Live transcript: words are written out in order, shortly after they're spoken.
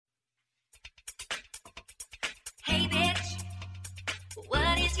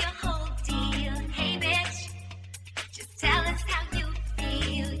is your whole deal? Hey, bitch, just tell us how you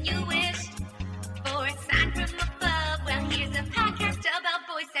feel. You wished for a sign from above. Well, here's a podcast about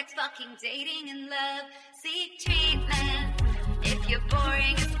boy sex, fucking, dating, and love. Seek treatment if you're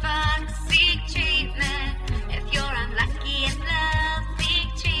boring as fuck. Seek treatment if you're unlucky in love. Seek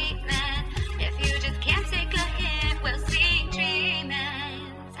treatment if you just can't take a hint. Well, seek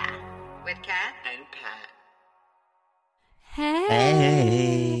treatment with Kat and Pat.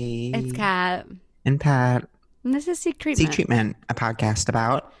 Hey. It's Kat. And Pat. And this is Seek Treatment. Seek Treatment, a podcast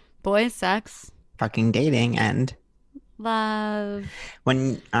about boys, sex, fucking dating and love.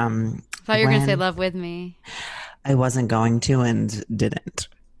 when I thought you were going to say love with me. I wasn't going to and didn't.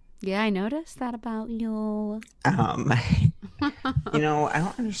 Yeah, I noticed that about you. I don't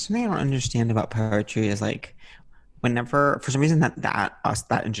understand about poetry is like whenever, for some reason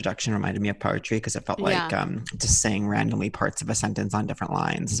that introduction reminded me of poetry because it felt like just saying randomly parts of a sentence on different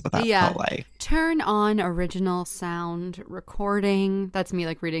lines is what that felt like. Turn on original sound recording. That's me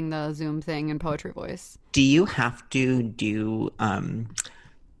like reading the Zoom thing in poetry voice. Do you have to do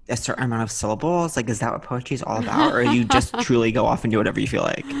a certain amount of syllables? Like, is that what poetry is all about? Or you just truly go off and do whatever you feel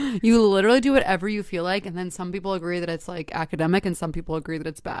like? You literally do whatever you feel like, and then some people agree that it's like academic and some people agree that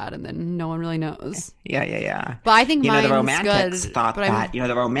it's bad, and then no one really knows. Yeah. But I think mine's the romantics good, thought that,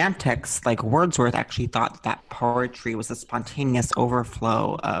 the romantics, like Wordsworth, actually thought that poetry was a spontaneous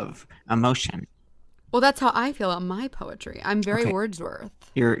overflow of emotion. Well, that's how I feel about my poetry. I'm very Wordsworth.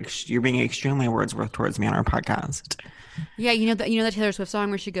 You're being extremely Wordsworth towards me on our podcast. Yeah, you know the Taylor Swift song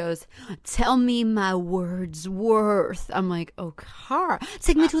where she goes, "Tell me my words worth." I'm like, oh, car,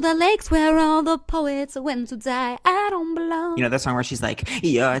 take me to the lakes where all the poets went to die. I don't belong. You know the song where she's like,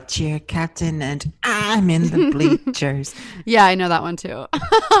 "You're a cheer captain and I'm in the bleachers." Yeah, I know that one too.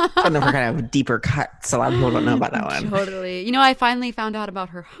 Kind of deeper cuts. A lot of people don't know about that one. Totally. You know, I finally found out about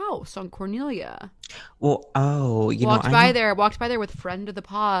her house on Cornelia. Well, walked by there with friend of the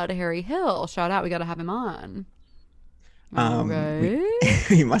pod, Harry Hill. Shout out, we got to have him on.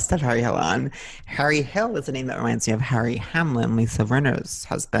 We must have Harry Hill on. Harry Hill is a name that reminds me of Harry Hamlin, Lisa Rinna's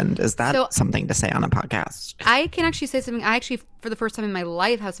husband. Is that something to say on a podcast? I can actually say something. I actually, for the first time in my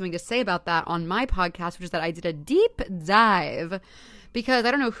life, have something to say about that on my podcast, which is that I did a deep dive because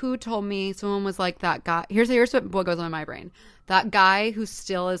I don't know who told me. Someone was like, that guy. Here's what goes on in my brain. That guy who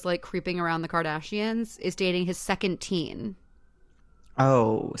still is like creeping around the Kardashians is dating his second teen.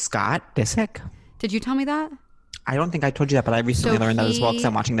 Oh, Scott Disick? Did you tell me that? I don't think I told you that, but I recently learned that as well because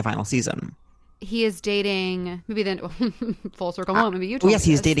I'm watching the final season. He is dating, maybe then, full circle moment, maybe you told me yes,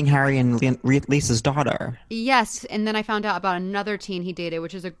 he's dating Harry and Lisa's daughter. Yes, and then I found out about another teen he dated,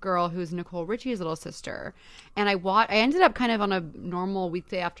 which is a girl who's Nicole Richie's little sister. And I ended up kind of on a normal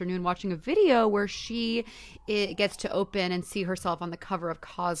weekday afternoon watching a video where she gets to open and see herself on the cover of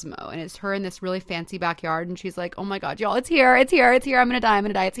Cosmo. And it's her in this really fancy backyard. And she's like, oh my God, y'all, it's here. I'm going to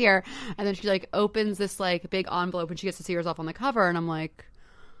die. It's here. And then she like opens this like big envelope and she gets to see herself on the cover. And I'm like,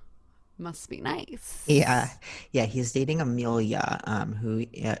 must be nice. Yeah. He's dating Amelia, who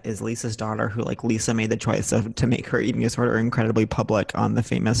is Lisa's daughter. Who like Lisa made the choice to make her eating disorder incredibly public on the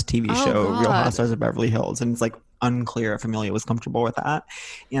famous TV show Real Housewives of Beverly Hills, and it's like unclear if Amelia was comfortable with that.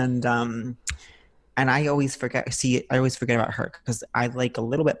 And I always forget about her because I like a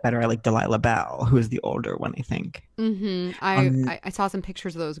little bit better. I like Delilah Bell, who is the older one, I think. Mm-hmm. I saw some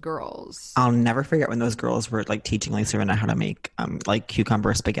pictures of those girls. I'll never forget when those girls were like teaching Lisa Rinna how to make like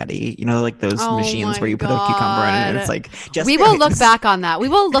cucumber spaghetti. You know, like those machines where you put a cucumber in and it's like just. We will look back on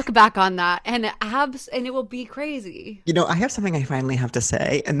that. And it will be crazy. You know, I have something I finally have to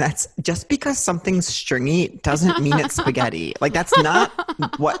say, and that's just because something's stringy doesn't mean it's spaghetti. Like that's not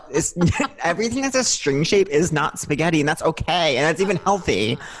what is. Everything that's a string shape is not spaghetti, and that's okay, and that's even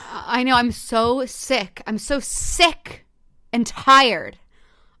healthy. I know. I'm so sick and tired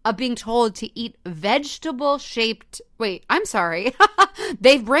of being told to eat vegetable shaped. Wait, I'm sorry.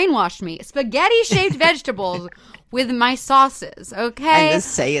 They've brainwashed me. Spaghetti shaped vegetables with my sauces. Okay, and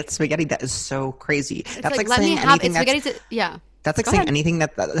just say it's spaghetti. That is so crazy. It's that's like let saying me have anything it's spaghetti. Yeah. That's like saying anything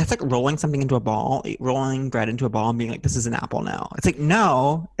that's like rolling something into a ball, rolling bread into a ball and being like, this is an apple now. It's like,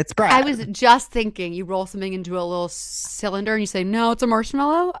 no, it's bread. I was just thinking you roll something into a little cylinder and you say, no, it's a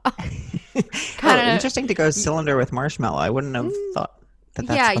marshmallow. Interesting to go cylinder with marshmallow. I wouldn't have thought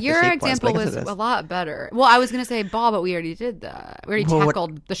that's yeah, what your the shape example was a lot better. Well, I was going to say ball, but we already did that. We already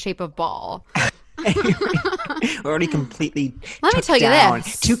tackled the shape of ball. We're already completely. Let me tell you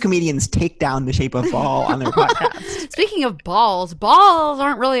this: two comedians take down the shape of ball on their podcast. Speaking of balls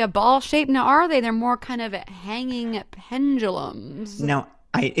aren't really a ball shape now, are they? They're more kind of hanging pendulums. Now,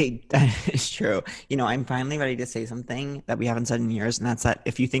 That is true. I'm finally ready to say something that we haven't said in years, and that's that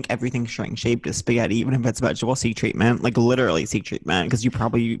if you think everything showing shaped is spaghetti, even if it's vegetable, seek treatment, like literally seek treatment, because you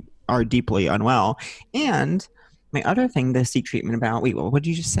probably are deeply unwell. And my other thing to seek treatment about, wait, what did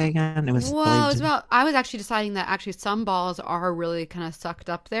you just say again? It was I was actually deciding that actually some balls are really kind of sucked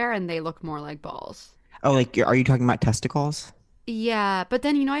up there and they look more like balls. Oh, like, are you talking about testicles? Yeah, but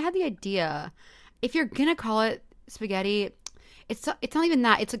then, I had the idea, if you're gonna call it spaghetti, it's not even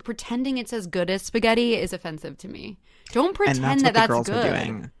that. It's like pretending it's as good as spaghetti is offensive to me. Don't pretend that that's good.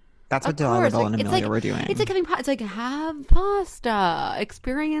 Doing. That's what Delilah and Amelia were doing. It's like it's like have pasta,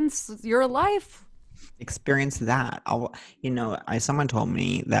 experience your life. Experience that. Someone told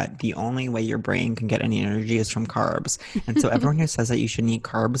me that the only way your brain can get any energy is from carbs. And so everyone who says that you shouldn't eat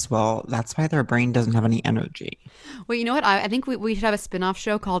carbs, well, that's why their brain doesn't have any energy. Well, you know what? I think we should have a spin-off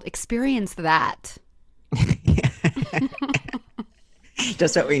show called Experience That.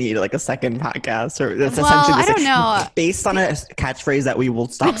 Just what we need, like a second podcast, or that's essentially I don't know. Based on a catchphrase that we will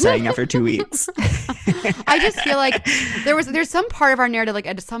stop saying after 2 weeks. I just feel like there's some part of our narrative, like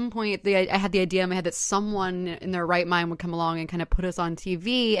at some point, I had the idea in my head that someone in their right mind would come along and kind of put us on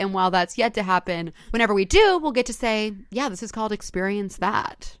TV. And while that's yet to happen, whenever we do, we'll get to say, yeah, this is called Experience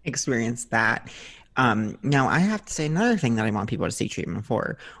That. Experience That. Now, I have to say another thing that I want people to seek treatment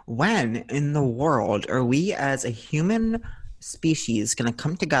for. When in the world are we as a human species gonna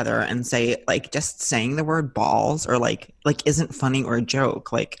come together and say, like, just saying the word balls or like isn't funny or a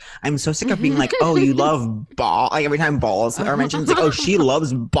joke? Like, I'm so sick of being like, oh, you love ball, like every time balls are mentioned, it's like, oh, she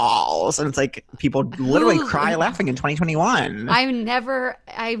loves balls, and it's like people literally cry laughing in 2021.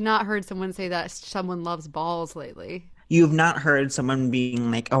 I've not heard someone say that someone loves balls lately. You've not heard someone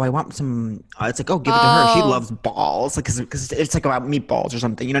being like, oh, I want some, it's like, oh, give it to her. She loves balls. Like, because it's like about meatballs or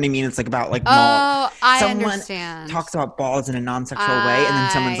something. You know what I mean? It's like about like I someone understand. Talks about balls in a non-sexual way. And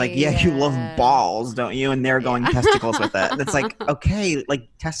then someone's like, yeah, you love balls, don't you? And they're going testicles with it. And it's like, okay, like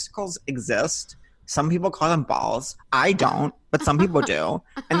testicles exist. Some people call them balls. I don't, but some people do.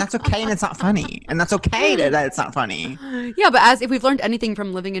 And that's okay, and it's not funny. And that's okay that it's not funny. Yeah, but if we've learned anything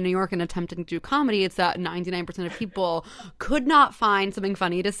from living in New York and attempting to do comedy, it's that 99% of people could not find something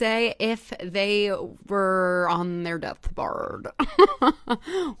funny to say if they were on their deathbed.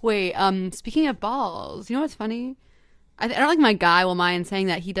 Wait, speaking of balls, you know what's funny? I don't like my guy will mind saying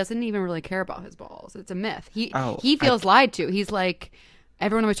that he doesn't even really care about his balls. It's a myth. He feels lied to. He's like...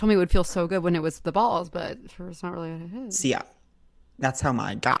 Everyone always told me it would feel so good when it was the balls, but it's not really what it is. So yeah, that's how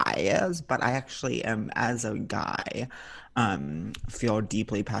my guy is. But I actually am, as a guy, feel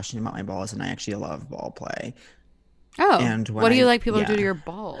deeply passionate about my balls, and I actually love ball play. Oh, and what do you like people to do to your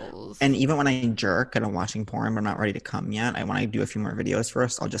balls? And even when I jerk and I'm watching porn, but I'm not ready to come yet, I want to do a few more videos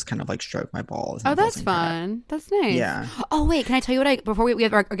first. I'll just kind of like stroke my balls. Oh, that's fun. That's nice. Yeah. Oh, wait, can I tell you before we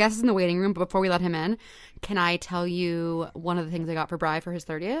have our guest is in the waiting room, but before we let him in, can I tell you one of the things I got for Bri for his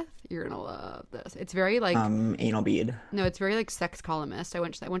 30th? You're going to love this. It's very like... anal bead. No, it's very like sex columnist. I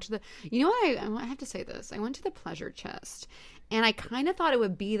went to the... You know what? I have to say this. I went to the Pleasure Chest. And I kind of thought it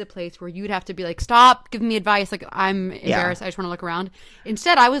would be the place where you'd have to be like, stop giving me advice. Like, I'm embarrassed. I just want to look around.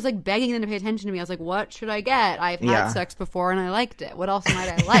 Instead, I was like begging them to pay attention to me. I was like, what should I get? I've had sex before and I liked it. What else might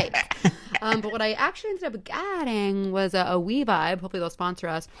I like? But what I actually ended up getting was a We Vibe. Hopefully they'll sponsor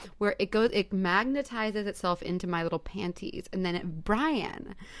us. Where it magnetizes itself into my little panties. And then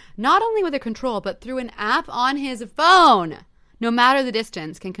Brian, not only with a control, but through an app on his phone, no matter the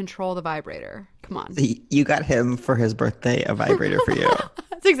distance, can control the vibrator. Come on. You got him for his birthday a vibrator for you.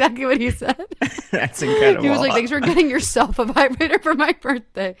 That's exactly what he said. That's incredible. He was like, thanks for getting yourself a vibrator for my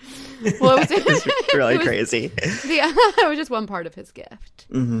birthday. Well, it was really crazy. It was just one part of his gift.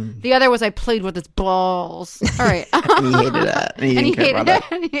 Mm-hmm. The other was I played with his balls. All right. And he hated it. And he didn't care about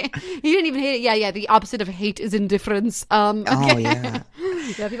it. He didn't even hate it. Yeah. The opposite of hate is indifference. Okay. Oh, yeah.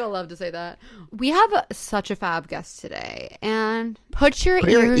 Yeah, people love to say that. We have such a fab guest today. And put your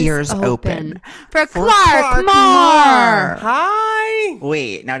ears open for Clark Moore. Hi.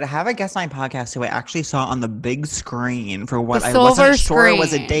 Wait, now to have a guest on my podcast who I actually saw on the big screen for what I silver wasn't sure screen.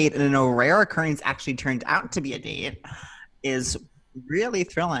 Was a date, and a rare occurrence actually turned out to be a date, is really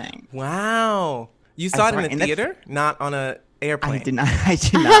thrilling. Wow. You saw it in the theater, not on a airplane. I did not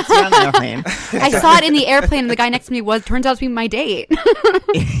see it on an airplane. I saw it in the airplane, and the guy next to me turns out to be my date.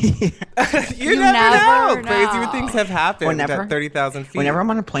 you never know. Crazier things have happened at 30,000 feet. Whenever I'm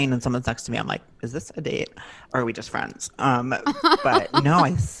on a plane and someone's next to me, I'm like, is this a date? Or are we just friends? But no,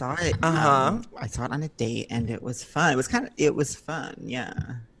 I saw it. I saw it on a date, and it was fun. It was fun, yeah.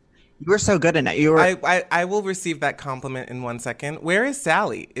 You were so good in it. I will receive that compliment in 1 second. Where is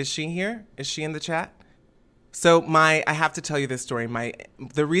Sally? Is she here? Is she in the chat? So I have to tell you this story.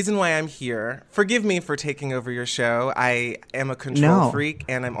 The reason why I'm here, forgive me for taking over your show. I am a control freak,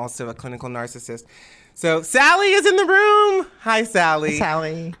 and I'm also a clinical narcissist. So Sally is in the room. Hi, Sally. Hi,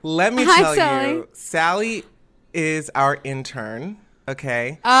 Sally. Let me tell you, Sally is our intern,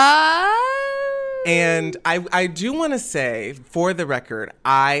 okay? And I do want to say, for the record,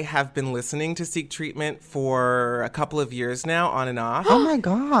 I have been listening to Seek Treatment for a couple of years now, on and off. Oh my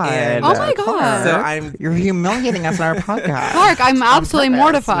God. So you're humiliating us on our podcast. Clark, I'm absolutely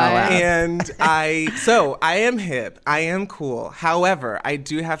mortified. And I am hip. I am cool. However, I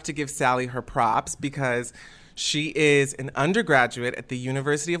do have to give Sally her props because she is an undergraduate at the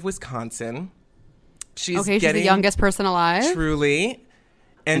University of Wisconsin. She's the youngest person alive. Truly.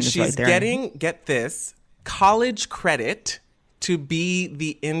 And she's getting, get this, college credit to be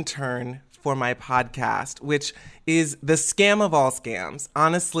the intern for my podcast, which is the scam of all scams.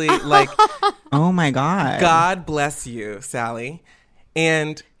 Honestly, like... Oh, my God. God bless you, Sally.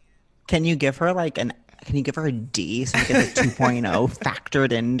 And... Can you give her a D so we get the 2.0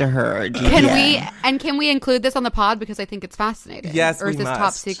 factored into her GPA? Can we include this on the pod because I think it's fascinating? Yes, or is this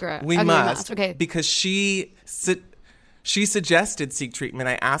top secret? We must. Okay. Because she suggested Seek Treatment.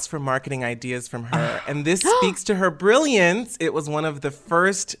 I asked for marketing ideas from her, and this speaks to her brilliance. It was one of the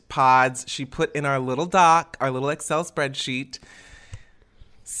first pods she put in our little doc, our little Excel spreadsheet.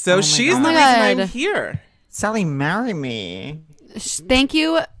 So she's the reason I'm here. Sally, marry me. Thank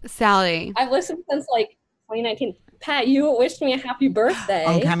you, Sally. I've listened since 2019. Pat, you wished me a happy birthday.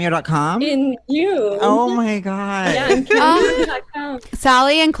 On Cameo.com? In June. Oh my God. Yeah, on Cameo.com.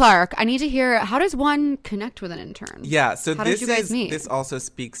 Sally and Clark, I need to hear, how does one connect with an intern? Yeah, so how did you guys meet? This also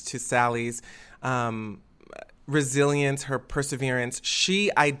speaks to Sally's resilience, her perseverance. She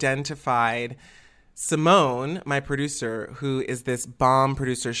identified Simone, my producer, who is this bomb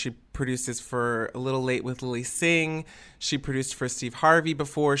producer. She produces for A Little Late with Lily Singh. She produced for Steve Harvey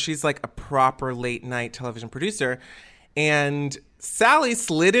before. She's like a proper late night television producer. And Sally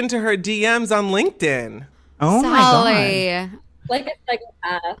slid into her DMs on LinkedIn. Oh, Sally. My God. Like a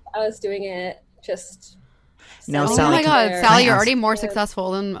psychopath. I was doing it just... No, oh Sally, my God, Sally, you're already more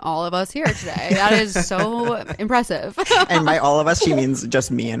successful than all of us here today. That is so impressive. And by all of us, she means just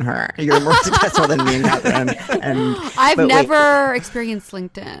me and her. You're more successful than me and Catherine. I've never experienced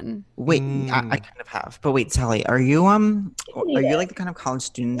LinkedIn. Wait, I kind of have. But wait, Sally, are you like the kind of college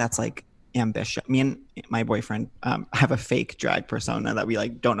student that's like ambitious? Me and my boyfriend have a fake drag persona that we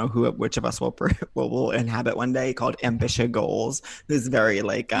don't know which of us will inhabit one day, called Ambitious Goals. This is very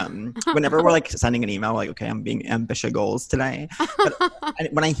whenever we're sending an email, okay, I'm being Ambitious Goals today.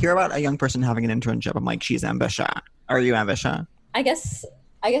 But when I hear about a young person having an internship, I'm like, she's ambitious. Are you ambitious? I guess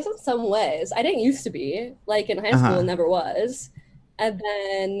in some ways. I didn't used to be. In high school, never was. And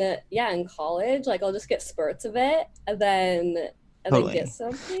then in college, I'll just get spurts of it, and then get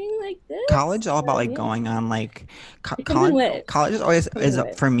something like this. College is all about going on college is always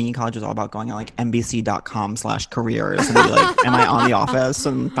for me. College is all about going on NBC.com/careers and be like, am I on The Office?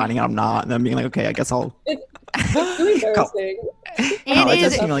 And finding out I'm not, and then being like, okay, I guess I'll. It's really embarrassing. It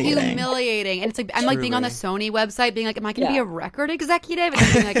is humiliating. And it's I'm being on the Sony website, being like, am I going to be a record executive?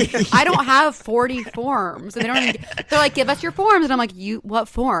 And being like, I don't have 40 forms. And they're like, give us your forms. And I'm like, what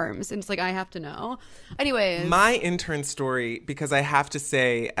forms? And it's like, I have to know. Anyways. My intern story, because I have to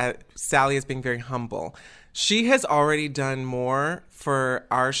say, Sally is being very humble. She has already done more for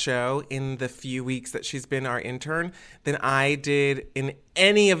our show in the few weeks that she's been our intern than I did in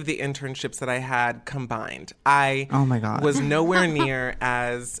any of the internships that I had combined. Oh my God. Was nowhere near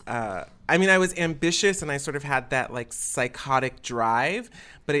as, I was ambitious and I sort of had that psychotic drive,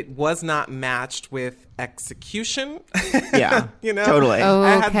 but it was not matched with execution. Yeah, totally.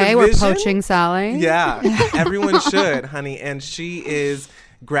 Okay, we're poaching Sally. Yeah, everyone should, honey. And she is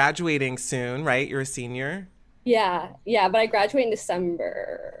graduating soon, right? You're a senior? Yeah, but I graduate in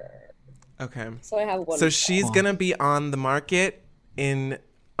December. Okay. So I have one. So she's going to be on the market in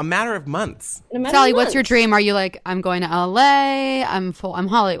a matter of months. Sally, what's your dream? Are you I'm going to LA? I'm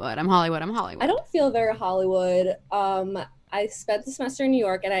Hollywood. I'm Hollywood. I don't feel very Hollywood. I spent the semester in New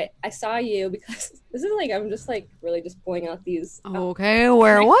York, and I saw you because this is I'm just really just pulling out these. Okay,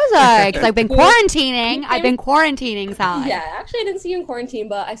 where was I? Because I've been quarantining. Sally. Yeah, actually, I didn't see you in quarantine,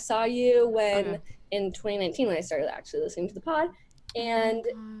 but I saw you in 2019 when I started actually listening to the pod, and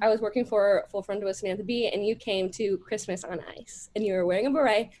I was working for Full Frontal with Samantha Bee, and you came to Christmas on Ice, and you were wearing a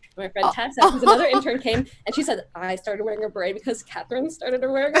beret. And my friend Tessa, who's another intern, came, and she said, I started wearing a beret because Catherine started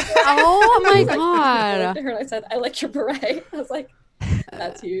wearing a beret. Oh my God. I looked at her and I said, I like your beret. I was like,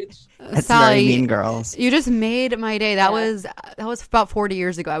 That's huge. It's Sally, very Mean Girls. You just made my day. That was about 40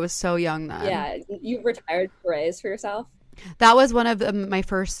 years ago. I was so young then. Yeah, you retired berets for yourself. That was one of my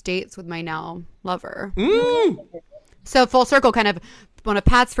first dates with my now lover. Mm. So full circle, kind of one of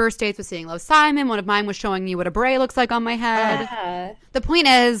Pat's first dates was seeing Love Simon. One of mine was showing you what a beret looks like on my head. Yeah. The point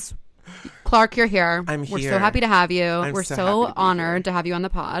is, Clark, you're here. I'm We're here. so happy to have you. I'm We're so so happy to be honored to have you on the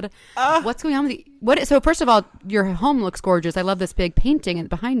pod. What's going on with you? So first of all, your home looks gorgeous. I love this big painting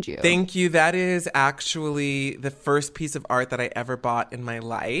behind you. Thank you. That is actually the first piece of art that I ever bought in my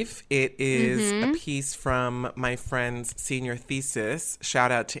life. It is a piece from my friend's senior thesis.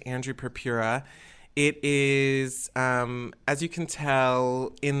 Shout out to Andrew Purpura. It is, as you can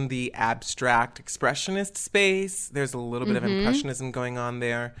tell, in the abstract expressionist space. There's a little bit of impressionism going on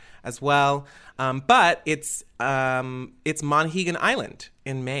there as well. But it's Monhegan Island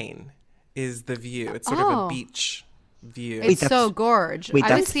in Maine is the view. It's sort of a beach view. It's so gorge. Wait,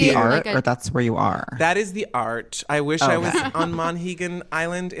 I was that's the seeing, art, like, or that's where you are? That is the art. I wish I was Okay. on Monhegan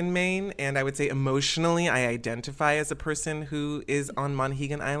Island in Maine, and I would say emotionally I identify as a person who is on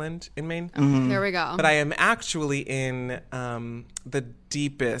Monhegan Island in Maine. There we go. But I am actually in the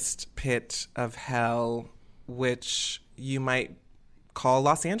deepest pit of hell, which you might call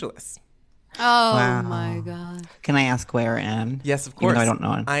Los Angeles. Oh Wow. my god. Can I ask where in? Yes, of Even course. though I don't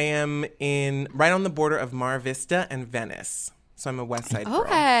know. I am right on the border of Mar Vista and Venice. So I'm a West Side girl.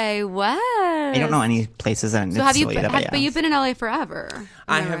 Okay, what? I don't know any places in So have you? Italy that I But you've been in LA forever.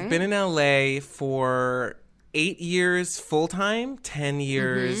 I have been in LA for 8 years full time, 10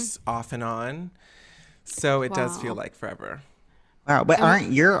 years off and on. So it does Wow. feel like forever. Wow, but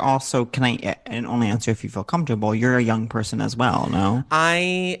aren't you're also? Can I and only answer if you feel comfortable? You're a young person as well, no?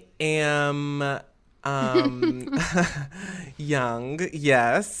 I am young,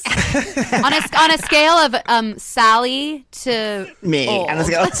 yes. on a scale of Sally to Me, old. and it's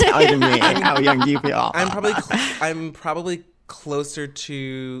gonna tell you me. How young do you feel? I'm probably closer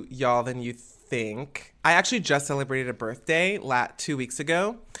to y'all than you think. I actually just celebrated a birthday 2 weeks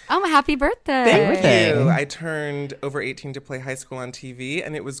ago. Oh, happy birthday! Thank birthday. you. I turned over 18 to play high school on TV,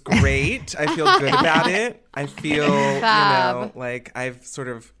 and it was great. I feel good about it. I feel, Fab. like I've sort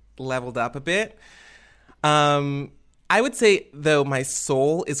of leveled up a bit. I would say, though, my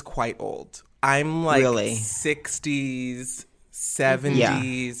soul is quite old. I'm like Really? 60s,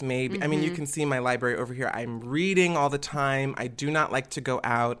 70s, maybe. I mean, you can see my library over here. I'm reading all the time. I do not like to go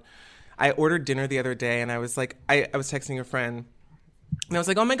out. I ordered dinner the other day, and I was like, I was texting a friend, and I was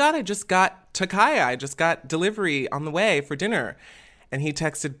like, oh my God, I just got Takaya. I just got delivery on the way for dinner. And he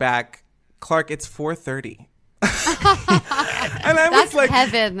texted back, Clark, it's 4:30. And I That's was like,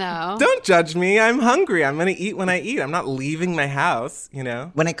 heaven, though. don't judge me. I'm hungry. I'm going to eat when I eat. I'm not leaving my house, you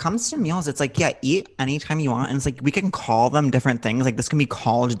know? When it comes to meals, it's like, yeah, eat anytime you want. And it's like, we can call them different things. Like, this can be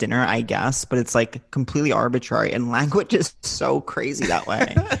called dinner, I guess, but it's like completely arbitrary. And language is so crazy that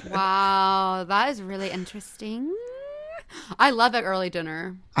way. Wow, that is really interesting. I love an early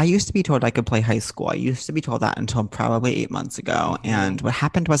dinner. I used to be told I could play high school. I used to be told that until probably 8 months ago. And what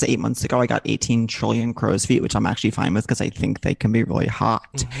happened was 8 months ago, I got 18 trillion crow's feet, which I'm actually fine with because I think they can be really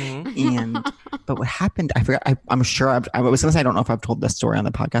hot. But what happened, I forgot, I'm sure, I was going to say, I don't know if I've told this story on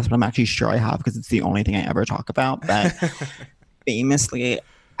the podcast, but I'm actually sure I have because it's the only thing I ever talk about. But famously,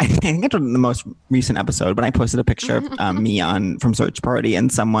 I think I told in the most recent episode, but I posted a picture of me from Search Party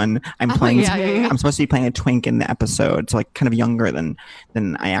and someone I'm playing. yeah. I'm supposed to be playing a twink in the episode, so like kind of younger than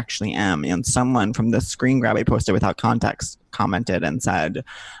I actually am. And someone from the screen grab I posted without context commented and said,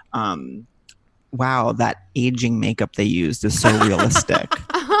 "Wow, that aging makeup they used is so realistic."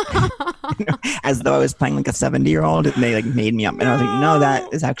 As though I was playing like a 70-year-old, and they like made me up, and I was like, "No,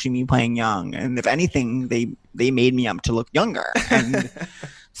 that is actually me playing young." And if anything, they made me up to look younger. And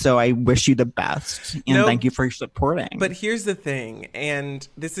so I wish you the best, and thank you for supporting. But here's the thing, and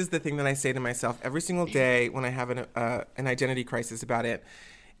this is the thing that I say to myself every single day when I have an identity crisis about it.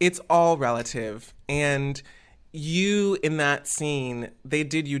 It's all relative, and you in that scene, they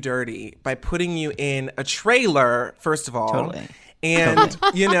did you dirty by putting you in a trailer, first of all. Totally. And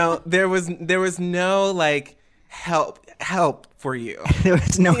you know, there was no like help for you. There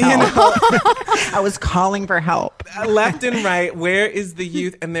was no help. I was calling for help. Left and right, where is the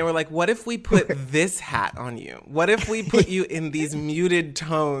youth? And they were like, what if we put this hat on you? What if we put you in these muted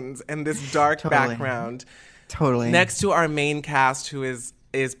tones and this dark Totally. background Totally. next to our main cast who is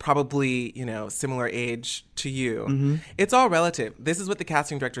probably, you know, similar age to you? It's all relative. This is what the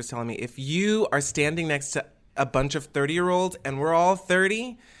casting director is telling me. If you are standing next to a bunch of 30-year-olds and we're all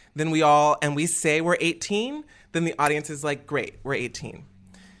 30, then we say we're 18, then the audience is like, great, we're 18.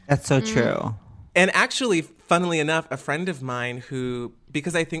 That's so true. And actually, funnily enough, a friend of mine who,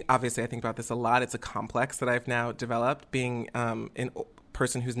 because I think about this a lot. It's a complex that I've now developed, being a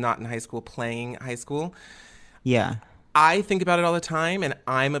person who's not in high school, playing high school. Yeah. I think about it all the time, and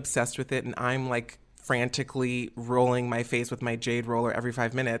I'm obsessed with it, and I'm like frantically rolling my face with my jade roller every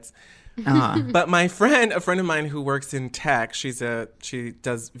 5 minutes. But a friend of mine who works in tech, she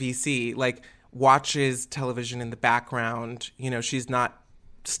does VC, like watches television in the background. You know, she's not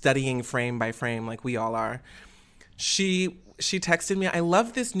studying frame by frame like we all are. She texted me, "I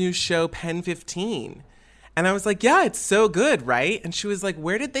love this new show, Pen 15." And I was like, "Yeah, it's so good, right?" And she was like,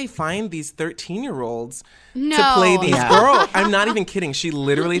 "Where did they find these 13-year-olds to play these girls?" I'm not even kidding. She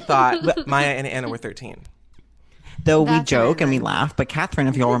literally thought Maya and Anna were 13. Though we joke and we laugh, but Catherine,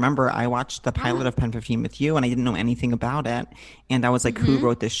 if you'll remember, I watched the pilot of Pen 15 with you, and I didn't know anything about it. And I was like, "Who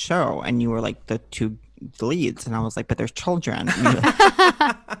wrote this show?" And you were like, "The two leads." And I was like, "But there's children."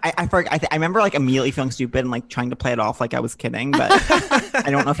 I remember like immediately feeling stupid and like trying to play it off like I was kidding, but I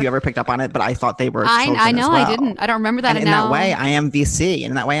don't know if you ever picked up on it, but I thought they were children I know, as well. I didn't. I don't remember that. And in that way, I am VC.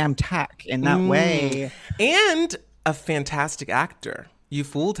 And in that way, I'm tech. In that way. And a fantastic actor. You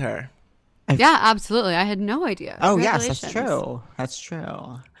fooled her. Yeah, absolutely. I had no idea. Oh, yes, that's true. That's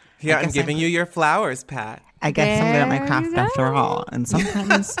true. Yeah, I'm giving you your flowers, Pat. I guess I'm good at my craft after all. And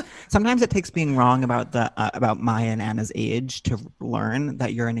sometimes it takes being wrong about Maya and Anna's age to learn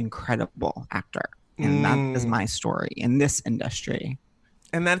that you're an incredible actor. And that is my story in this industry.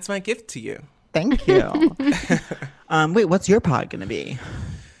 And that's my gift to you. Thank you. Wait, what's your pod going to be?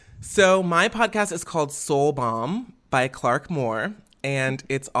 So my podcast is called Soul Bomb by Clark Moore. And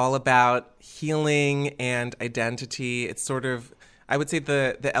it's all about healing and identity. It's sort of, I would say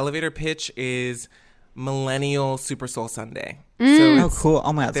the elevator pitch is Millennial Super Soul Sunday. So cool.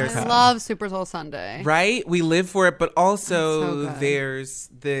 Oh my God. I love Super Soul Sunday. Right? We live for it, but also so there's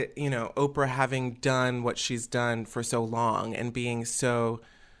Oprah having done what she's done for so long and being so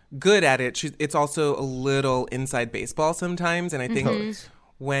good at it. It's also a little inside baseball sometimes. And I think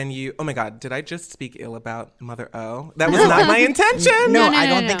when you, oh my God, did I just speak ill about Mother O? That was not my intention. No, I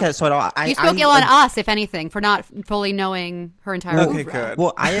don't think so at all. You spoke ill on us, if anything, for not fully knowing her entire Okay, Oprah. good.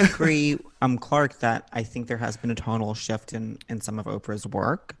 Well, I agree, Clark, that I think there has been a tonal shift in some of Oprah's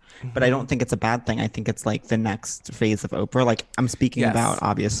work, but I don't think it's a bad thing. I think it's like the next phase of Oprah. Like I'm speaking about,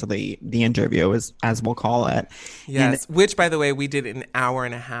 obviously, the interview, as we'll call it. Yes, which, by the way, we did an hour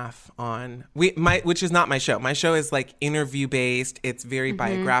and a half on, which is not my show. My show is like interview based. It's very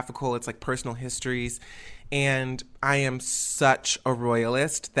biographical. It's like personal histories. And I am such a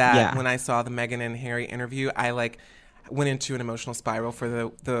royalist that when I saw the Meghan and Harry interview, I like went into an emotional spiral for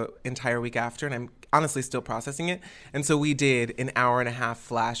the entire week after, and I'm honestly still processing it. And so we did an hour and a half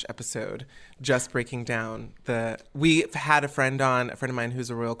flash episode just breaking down we had a friend of mine who's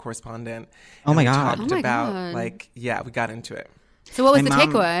a royal correspondent. Oh my God. Talked about we got into it. So what was the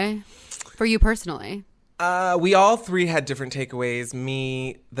takeaway for you personally? We all three had different takeaways.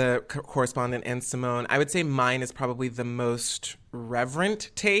 Me, the correspondent, and Simone. I would say mine is probably the most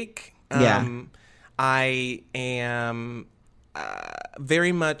reverent take. I am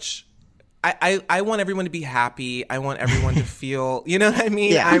very much. I want everyone to be happy. I want everyone to feel. You know what I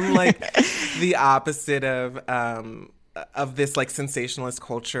mean? Yeah. I'm like the opposite of this like sensationalist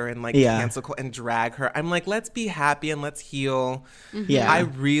culture and like cancel and drag her. I'm like, let's be happy and let's heal. Yeah. I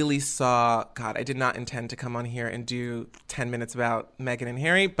really saw. God, I did not intend to come on here and do 10 minutes about Meghan and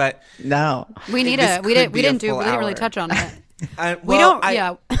Harry, but no, we didn't really touch on it.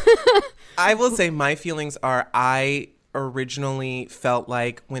 I will say my feelings are I originally felt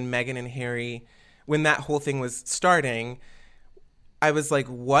like when Meghan and Harry, when that whole thing was starting, I was like,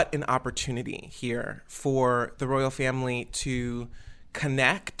 what an opportunity here for the royal family to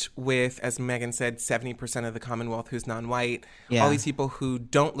connect with, as Meghan said, 70% of the Commonwealth who's non-white, all these people who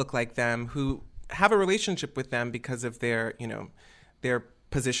don't look like them, who have a relationship with them because of their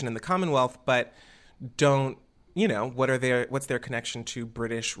position in the Commonwealth, but don't, what's their connection to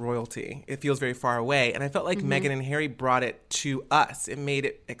British royalty? It feels very far away. And I felt like Meghan and Harry brought it to us. It made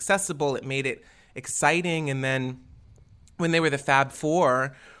it accessible. It made it exciting. And then when they were the Fab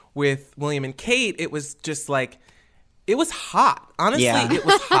Four with William and Kate, it was just like, it was hot. Honestly, it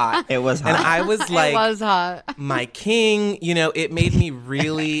was hot. It was hot. And I was like, it was hot. My king, it made me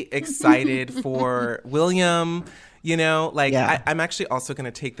really excited for William, I'm actually also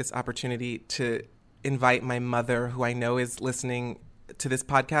going to take this opportunity to invite my mother, who I know is listening to this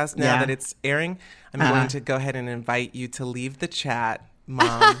podcast now that it's airing. I'm going to go ahead and invite you to leave the chat,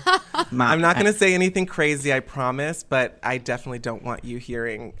 Mom. I'm not going to say anything crazy, I promise, but I definitely don't want you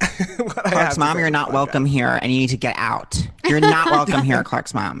hearing what Clark's mom, you're not welcome here, and you need to get out. You're not welcome here,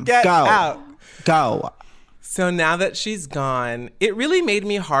 Clark's mom. Get Go. out. Go. So now that she's gone, it really made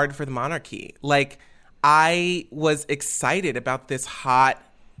me hard for the monarchy. Like, I was excited about this hot,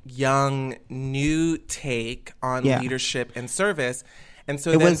 young, new take on leadership and service. And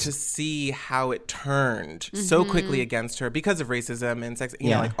so then to see how it turned so quickly against her because of racism and sex, you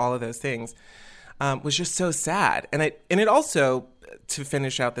know, like all of those things, was just so sad. And it also, to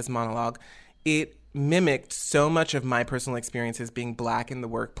finish out this monologue, it mimicked so much of my personal experiences being Black in the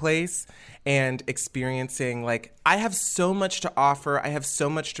workplace and experiencing, like, I have so much to offer, I have so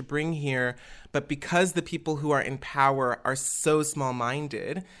much to bring here, but because the people who are in power are so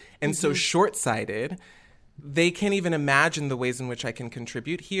small-minded and so short-sighted, they can't even imagine the ways in which I can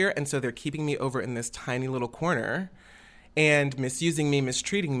contribute here, and so they're keeping me over in this tiny little corner and misusing me,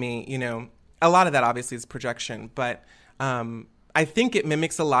 mistreating me. You know, a lot of that obviously is projection, but I think it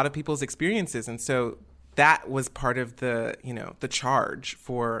mimics a lot of people's experiences. And so that was part of the, you know, the charge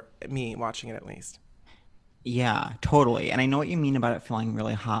for me watching it, at least. Yeah, totally. And I know what you mean about it feeling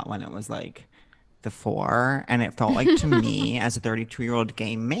really hot when it was like the 4. And it felt like to me as a 32-year-old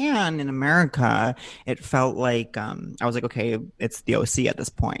gay man in America, it felt like I was like, okay, it's the OC at this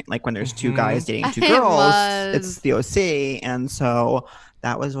point. Like when there's 2 guys dating 2 girls, it's the OC. And so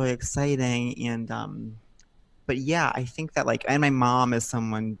that was really exciting. And but yeah, I think that like, and my mom is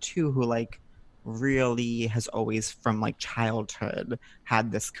someone too who like really has always from like childhood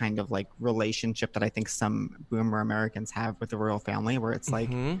had this kind of like relationship that I think some boomer Americans have with the royal family, where it's like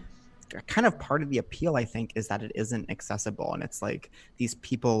kind of part of the appeal, I think, is that it isn't accessible. And it's like these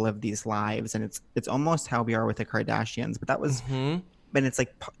people live these lives, and it's almost how we are with the Kardashians. But that was, but it's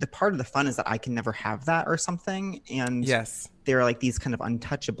like the part of the fun is that I can never have that or something. And they're like these kind of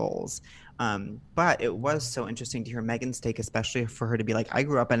untouchables. But it was so interesting to hear Meghan's take, especially for her to be like, I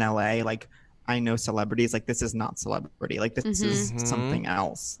grew up in LA, like I know celebrities, like this is not celebrity, like this is something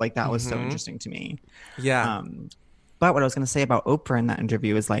else. Like that was so interesting to me. Yeah. But what I was going to say about Oprah in that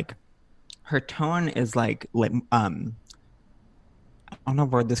interview is like her tone is like I don't know if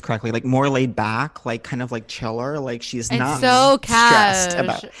I word this correctly, like more laid back, like kind of like chiller, like she's not so stressed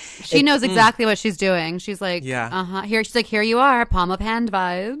about she knows exactly what she's doing. She's like, here, she's like, here you are, palm of hand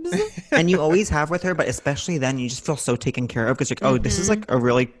vibes. And you always have with her, but especially then you just feel so taken care of, because you're like, oh, this is like a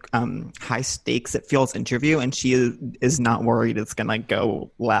really high stakes, it feels, interview, and she is not worried it's gonna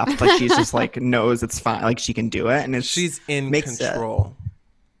go left. Like she's just like knows it's fine, like she can do it, and she's in control.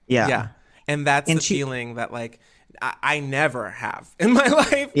 Yeah. And that's the feeling that like I never have in my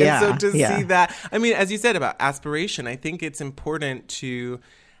life. Yeah, and so to see that, I mean, as you said about aspiration, I think it's important to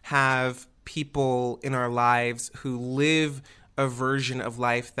have people in our lives who live a version of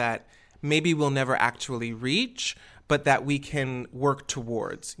life that maybe we'll never actually reach, but that we can work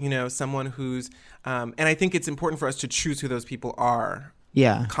towards, you know, someone who's, and I think it's important for us to choose who those people are.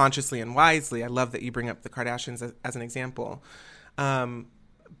 Yeah. Consciously and wisely. I love that you bring up the Kardashians as an example.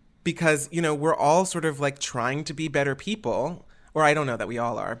 Because, you know, we're all sort of like trying to be better people, or I don't know that we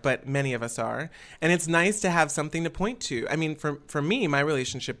all are, but many of us are. And it's nice to have something to point to. I mean, for me, my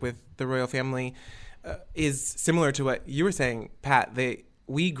relationship with the royal family is similar to what you were saying, Pat.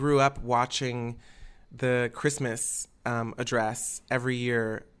 We grew up watching the Christmas address every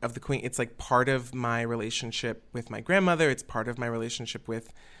year of the Queen. It's like part of my relationship with my grandmother. It's part of my relationship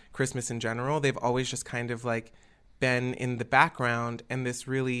with Christmas in general. They've always just kind of like been in the background and this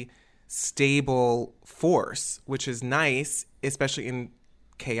really stable force, which is nice, especially in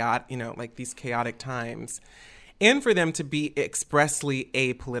chaotic, you know, like these chaotic times. And for them to be expressly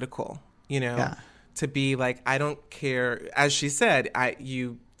apolitical, you know, to be like, I don't care. As she said,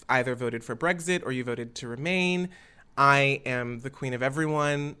 you either voted for Brexit or you voted to remain. I am the queen of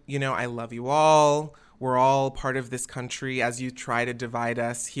everyone. You know, I love you all. We're all part of this country. As you try to divide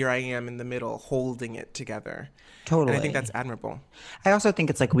us, here I am in the middle, holding it together. Totally. And I think that's admirable. I also think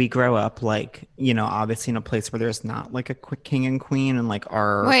it's like we grow up like, you know, obviously in a place where there's not like a quick king and queen, and like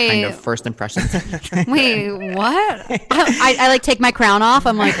our kind of first impressions. Wait, what? I like take my crown off.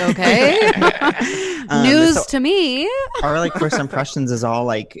 I'm like, okay. News to me. Our like first impressions is all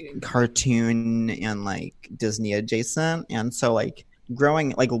like cartoon and like Disney adjacent. And so like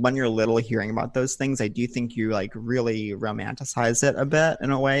growing, like when you're little hearing about those things, I do think you like really romanticize it a bit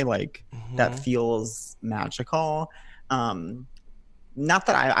in a way like that feels magical. Not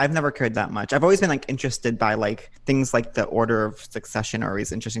that I've never cared that much. I've always been like interested by like things like the order of succession are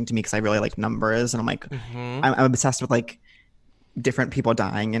always interesting to me because I really like numbers, and I'm like I'm obsessed with like different people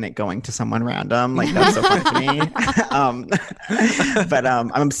dying and it going to someone random. Like, that's so fun to me. But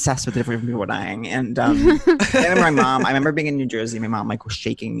I'm obsessed with different people dying. And I remember being in New Jersey, my mom like was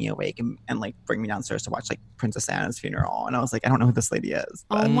shaking me awake and like bring me downstairs to watch like Princess Anna's funeral. And I was like, I don't know who this lady is.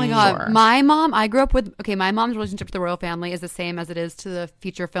 Oh my God. Sure. My mom, I grew up with, my mom's relationship with the royal family is the same as it is to the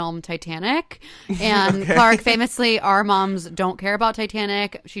feature film Titanic. And Clark, famously, our moms don't care about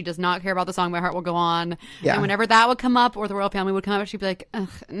Titanic. She does not care about the song My Heart Will Go On. Yeah. And whenever that would come up or the royal family would come up, she'd be like, ugh,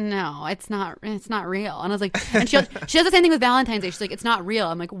 no, it's not real. And I was like, and she does the same thing with Valentine's Day. She's like, it's not real.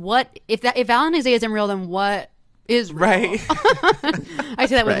 I'm like, what? If Valentine's Day isn't real, then what is real? Right. I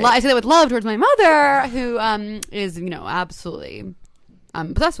say that with love towards my mother, who is, absolutely,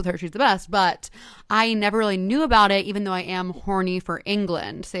 I'm obsessed with her. She's the best. But I never really knew about it, even though I am horny for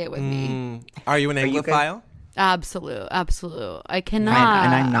England. Say it with me. Are you an Anglophile? Absolute. I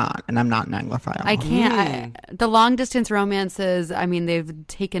cannot. And I'm not an Anglophile. I can't. The long distance romances, I mean, they've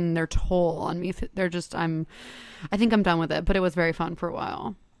taken their toll on me. They're just, I think I'm done with it, but it was very fun for a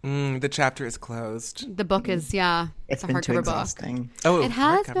while. The chapter is closed. The book is, it's a been too hardcover exhausting. book. Oh, It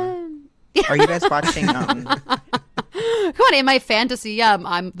has hardcover. been. Are you guys watching? Come on, in my fantasy,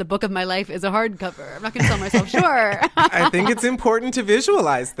 I'm the book of my life is a hardcover. I'm not going to sell myself short. I think it's important to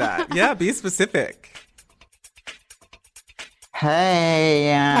visualize that. Yeah, be specific.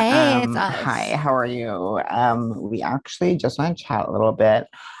 Hey, it's us. hi, how are you? We actually just want to chat a little bit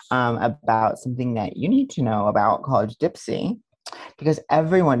about something that you need to know about College Dipsea, because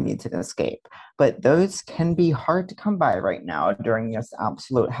everyone needs an escape, but those can be hard to come by right now during this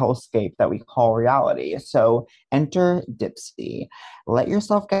absolute hellscape that we call reality. So enter Dipsea. Let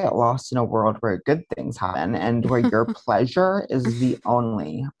yourself get lost in a world where good things happen and where your pleasure is the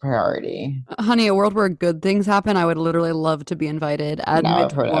only priority. Honey, a world where good things happen, I would literally love to be invited.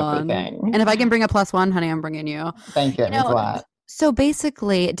 I've heard everything. And if I can bring a +1, honey, I'm bringing you. Thank you. It means a lot. So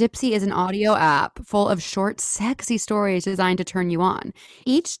basically, Dipsea is an audio app full of short, sexy stories designed to turn you on.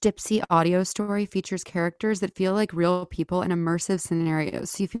 Each Dipsea audio story features characters that feel like real people in immersive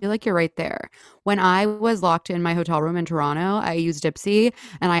scenarios, so you feel like you're right there. When I was locked in my hotel room in Toronto, I used Dipsea,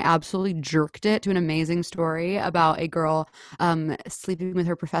 and I absolutely jerked it to an amazing story about a girl sleeping with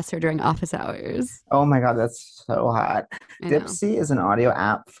her professor during office hours. Oh my God, that's so hot. Dipsea is an audio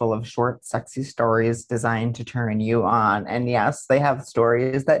app full of short, sexy stories designed to turn you on. And yes, they have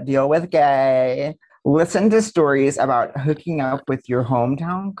stories that deal with gay. Listen to stories about hooking up with your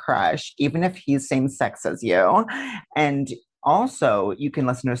hometown crush, even if he's same sex as you. And also, you can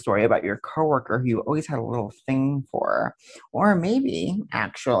listen to a story about your coworker who you always had a little thing for. Or maybe,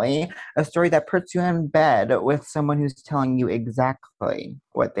 actually, a story that puts you in bed with someone who's telling you exactly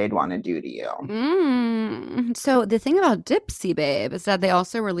what they'd want to do to you. So the thing about Dipsea, babe, is that they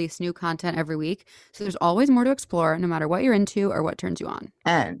also release new content every week. So there's always more to explore, no matter what you're into or what turns you on.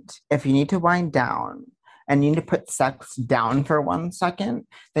 And if you need to wind down, and you need to put sex down for 1 second,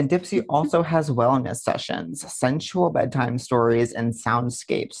 then Dipsea also has wellness sessions, sensual bedtime stories, and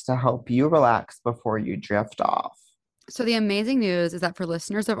soundscapes to help you relax before you drift off. So the amazing news is that for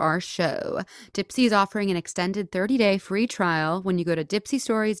listeners of our show, Dipsea is offering an extended 30-day free trial when you go to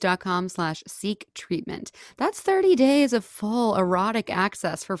dipseastories.com/seek-treatment. That's 30 days of full erotic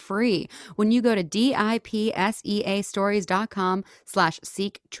access for free when you go to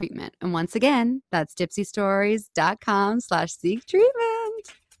dipseastories.com/seek-treatment. And once again, that's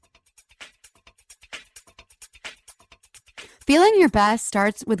dipseastories.com/seek-treatment. Feeling your best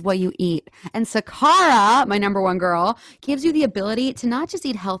starts with what you eat. And Sakara, my number one girl, gives you the ability to not just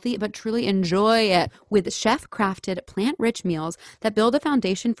eat healthy, but truly enjoy it with chef-crafted, plant-rich meals that build a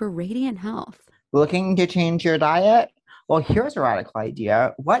foundation for radiant health. Looking to change your diet? Well, here's a radical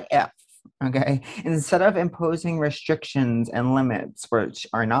idea. What if, okay, instead of imposing restrictions and limits, which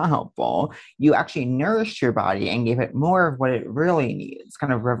are not helpful, you actually nourished your body and gave it more of what it really needs?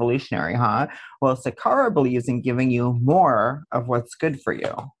 Kind of revolutionary, huh? Well, Sakara believes in giving you more of what's good for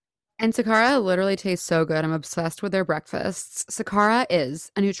you. And Sakara literally tastes so good. I'm obsessed with their breakfasts. Sakara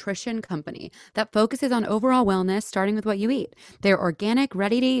is a nutrition company that focuses on overall wellness, starting with what you eat. Their organic,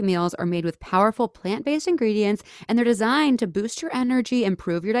 ready-to-eat meals are made with powerful plant-based ingredients, and they're designed to boost your energy,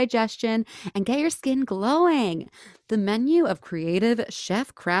 improve your digestion, and get your skin glowing. The menu of creative,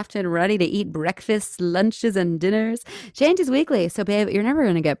 chef-crafted, ready-to-eat breakfasts, lunches, and dinners changes weekly, so babe, you're never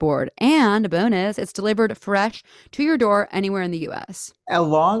going to get bored. And a bonus, it's delivered fresh to your door anywhere in the U.S.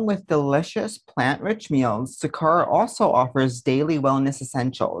 Along with delicious plant-rich meals, Sakara also offers daily wellness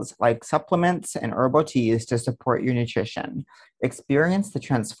essentials like supplements and herbal teas to support your nutrition. Experience the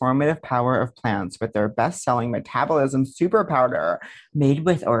transformative power of plants with their best-selling Metabolism Super Powder made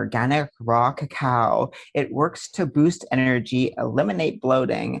with organic raw cacao. It works to boost boost energy, eliminate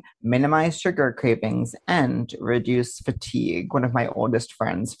bloating, minimize sugar cravings, and reduce fatigue. One of my oldest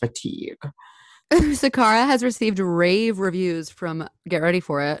friends, fatigue. Sakara has received rave reviews from, get ready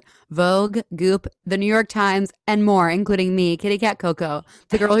for it, Vogue, Goop, The New York Times, and more, including me, Kitty Cat Coco,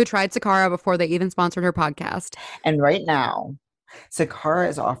 the girl who tried Sakara before they even sponsored her podcast. And right now, Sakara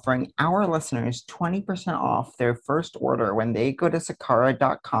is offering our listeners 20% off their first order when they go to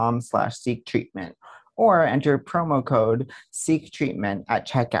sakara.com/seektreatment or enter promo code SEEKTREATMENT at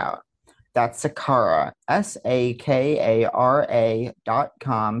checkout. That's Sakara,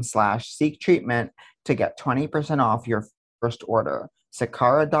 SAKARA.com/seektreatment to get 20% off your first order.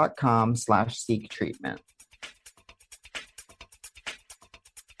 Sakara.com/seektreatment.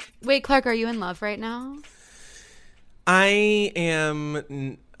 Wait, Clark, are you in love right now? I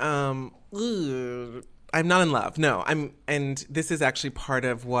am. I'm not in love. No, and this is actually part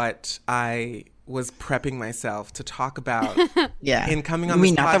of what I was prepping myself to talk about. Yeah. In coming on. You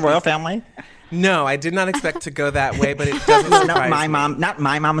mean this not the podcast. royal family? No, I did not expect to go that way, but it doesn't surprise my me. mom, not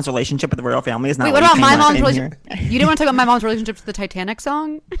my mom's relationship with the royal family is not. Wait, what you about my came mom's in relationship? here. You didn't want to talk about my mom's relationship to the Titanic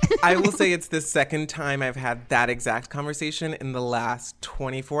song? I will say it's the second time I've had that exact conversation in the last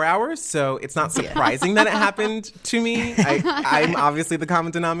 24 hours, so it's not surprising that it happened to me. I'm obviously the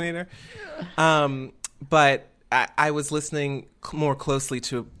common denominator. But I was listening more closely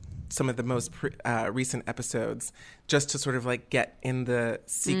to some of the most recent episodes just to sort of like get in the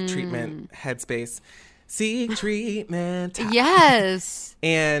Seek Treatment headspace. Seek Treatment. Yes.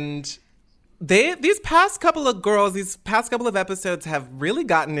 And these past couple of girls, these past couple of episodes have really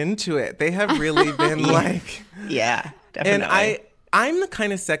gotten into it. They have really been like, Yeah, definitely. and I'm the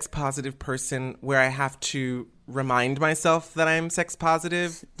kind of sex positive person where I have to remind myself that I'm sex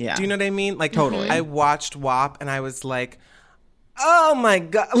positive. Yeah. Do you know what I mean? Like, Totally. I watched WAP and I was like, oh my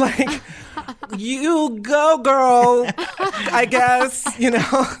God, like, you go, girl, I guess, you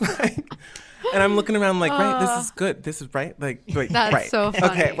know? Like, and I'm looking around like, right, this is good. This is right. Like, wait, That's right. so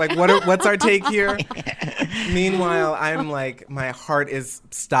funny. Okay, like, what's our take here? Meanwhile, I'm like, my heart is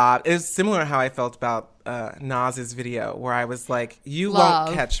stopped. It's similar to how I felt about Nas's video, where I was like, you Love.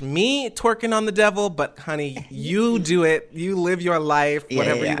 won't catch me twerking on the devil, but honey, you do it. You live your life,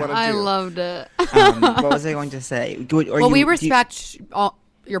 whatever you yeah. want to do. I loved it. What was I going to say? Well, we respect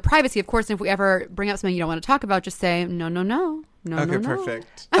your privacy, of course. And if we ever bring up something you don't want to talk about, just say no, no, no, no, Okay, no, no.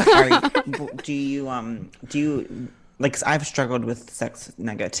 perfect. Do you like? 'Cause I've struggled with sex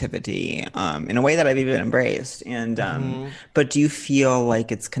negativity in a way that I've even embraced, and but do you feel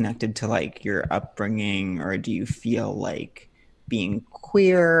like it's connected to like your upbringing, or do you feel like being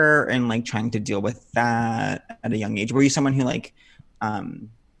queer and like trying to deal with that at a young age? Were you someone who like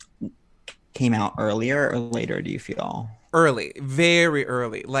came out earlier or later, do you feel? Early, very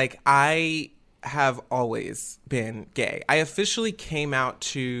early. Like, I have always been gay. I officially came out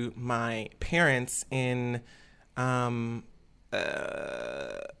to my parents in, I'm trying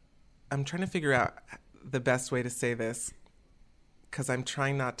to figure out the best way to say this because I'm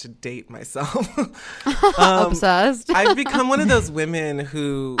trying not to date myself. Obsessed. I've become one of those women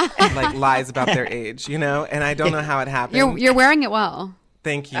who like lies about their age, you know, and I don't know how it happened. You're wearing it well.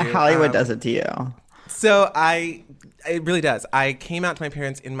 Thank you. Hollywood does it to you. So it really does. I came out to my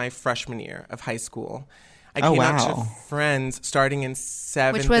parents in my freshman year of high school. I came out to friends starting in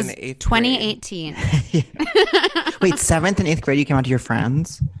 7th Which was and 8th 2018. Wait, 7th and 8th grade, you came out to your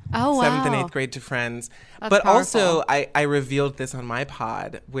friends? Oh, wow. 7th and 8th grade to friends. That's but powerful. also, I reveled this on my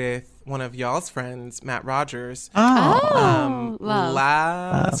pod with one of y'all's friends, Matt Rogers. Oh, love.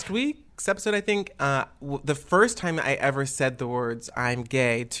 Last week's episode, I think, the first time I ever said the words "I'm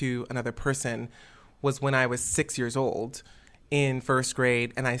gay" to another person was when I was 6 years old in first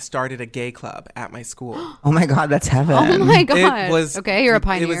grade, and I started a gay club at my school. Oh my God, that's heaven. Oh my God. It was okay, you're a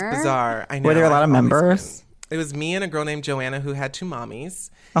pioneer. It was bizarre. I know. Were there a lot of I've always members? been. It was me and a girl named Joanna who had 2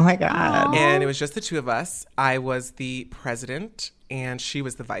 mommies. Oh my God. And it was just the 2 of us. I was the president, and she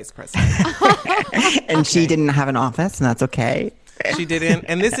was the vice president. And she didn't have an office, and that's okay. She didn't.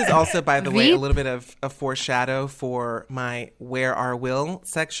 And this is also, by the way, a Veep. little bit of a foreshadow for my Where Our Will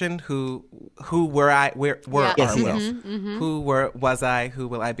section. Who were I? Where were Yeah. Yes. our wills? Who was I? Who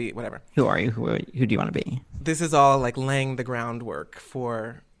will I be? Whatever. Who are you? Who do you want to be? This is all like laying the groundwork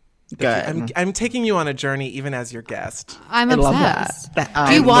for. Good. I'm taking you on a journey, even as your guest. I'm I love obsessed. that.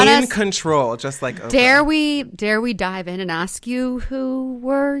 Do you I'm want in us? control, just like Oprah. Dare we dive in and ask you who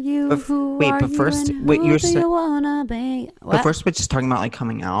were you? Who wait, are but you first- and wait, who you're do sa- you wanna be? What? But first, we're just talking about like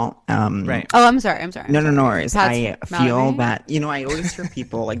coming out. Right. Oh, I'm sorry. No worries. Pat's I feel Mallory? that, I always hear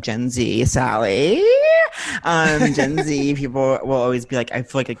people like Gen Z, Sally, Gen Z people will always be like, I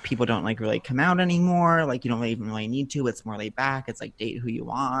feel like people don't like really come out anymore. Like, you don't even really need to. It's more laid back. It's like date who you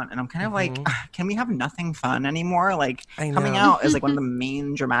want. And I'm kind of like, can we have nothing fun anymore? Like, coming out is like one of the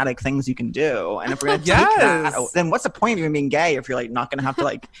main dramatic things you can do. And if we're gonna take that, then what's the point of even being gay if you're like not gonna have to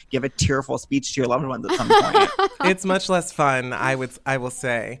like give a tearful speech to your loved ones at some point? It's much less fun, I will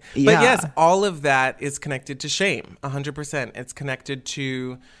say. But yes, all of that is connected to shame. 100%. It's connected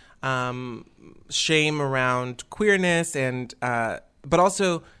to shame around queerness and but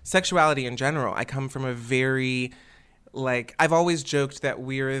also sexuality in general. I come from a very I've always joked that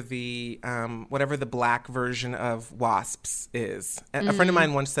we're the whatever the black version of WASPs is. A friend of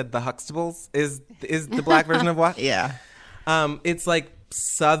mine once said the Huxtables is the black version of WASPs. Yeah. It's like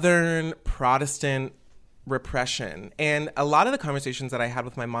Southern Protestant repression. And a lot of the conversations that I had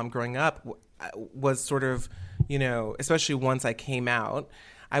with my mom growing up was sort of, especially once I came out,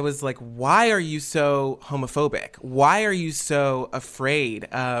 I was like, why are you so homophobic? Why are you so afraid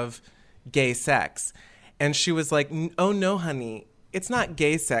of gay sex? And she was like, oh, no, honey, it's not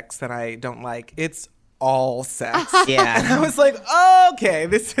gay sex that I don't like. It's all sex. Yeah. And I was like, oh, okay,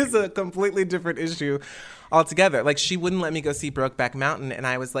 this is a completely different issue altogether. Like, she wouldn't let me go see Brokeback Mountain. And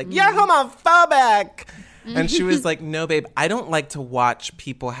I was like, you're homophobic. And she was like, no, babe, I don't like to watch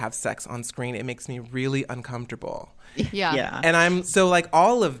people have sex on screen. It makes me really uncomfortable. Yeah. And I'm so like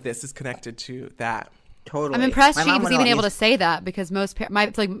all of this is connected to that. Totally. I'm impressed My she mom was would even not able to say that because my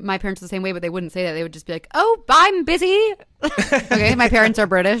parents are the same way, but they wouldn't say that. They would just be like, "Oh, I'm busy." Okay, my parents are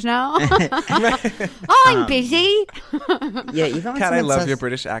British now. Oh, I'm busy. Yeah, even Kat, I love your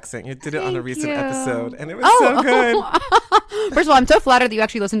British accent. You did it on a recent episode, and it was Oh. so good. First of all, I'm so flattered that you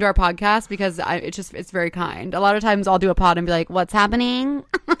actually listen to our podcast because it's very kind. A lot of times I'll do a pod and be like, "What's happening?"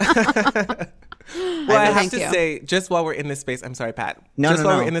 Well, I have to say, just while we're in this space, I'm sorry, Pat. While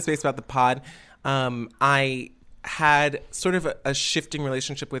we're in this space about the pod, I had sort of a shifting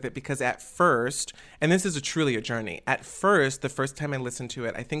relationship with it because at first, and this is truly a journey, at first, the first time I listened to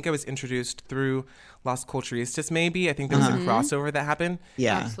it, I think I was introduced through Las Culturistas maybe. I think there was a crossover that happened.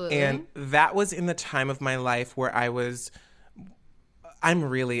 Yeah. Absolutely. And that was in the time of my life where I'm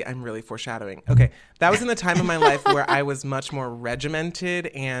really foreshadowing. Okay. That was in the time of my life where I was much more regimented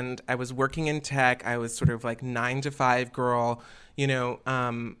and I was working in tech. I was sort of like 9 to 5 girl,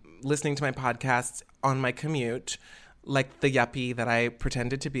 listening to my podcasts on my commute, like the yuppie that I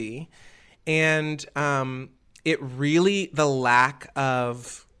pretended to be. And the lack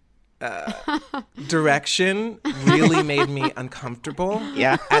of direction really made me uncomfortable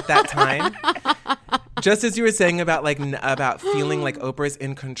at that time. Just as you were saying about feeling like Oprah's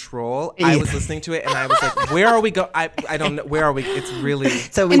in control, I was listening to it and I was like, "Where are we go? I don't know. Where are we? It's really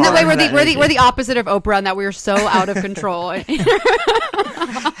So in that way, we're the opposite of Oprah, in that we're so out of control.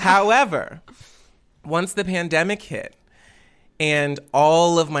 However, once the pandemic hit and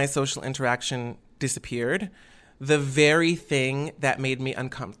all of my social interaction disappeared, the very thing that made me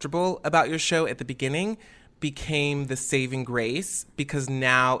uncomfortable about your show at the beginning became the saving grace, because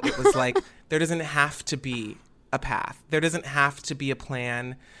now it was like, there doesn't have to be a path. There doesn't have to be a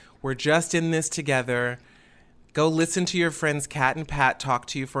plan. We're just in this together. Go listen to your friends Kat and Pat talk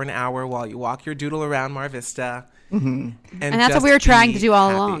to you for an hour while you walk your doodle around Mar Vista. Mm-hmm. And that's what we were trying to do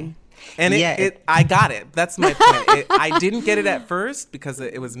all along. And I got it. That's my point. I didn't get it at first because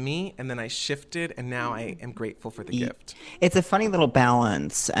it was me, and then I shifted, and now I am grateful for the gift. It's a funny little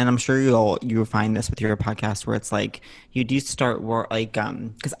balance, and I'm sure you'll find this with your podcast, where it's like you do start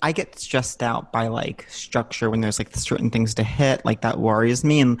because I get stressed out by like structure when there's like certain things to hit, like that worries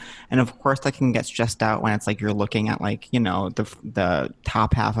me, and of course I can get stressed out when it's like you're looking at like the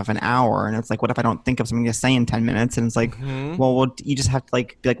top half of an hour, and it's like, what if I don't think of something to say in 10 minutes? And it's like, well, you just have to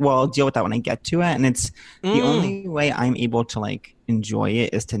like be like, well, I'll deal with that when I get to it. And it's the only way I'm able to like enjoy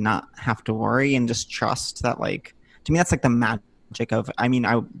it is to not have to worry and just trust that, like, to me that's like the magic of, I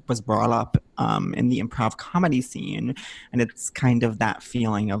was brought up in the improv comedy scene, and it's kind of that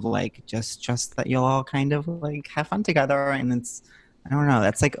feeling of like just that you'll all kind of like have fun together, and it's, I don't know,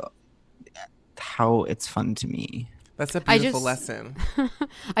 that's like how it's fun to me. That's a beautiful lesson.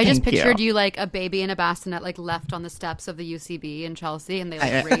 I just pictured you like a baby in a bassinet, like left on the steps of the UCB in Chelsea, and they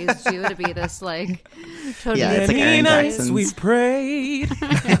like raised you to be this like totally. Yeah, it's like Aaron Jackson's. We prayed.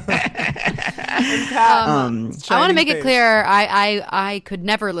 I want to make it clear, I could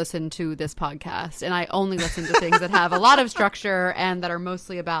never listen to this podcast, and I only listen to things that have a lot of structure and that are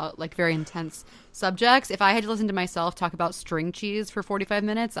mostly about like very intense subjects. If I had to listen to myself talk about string cheese for 45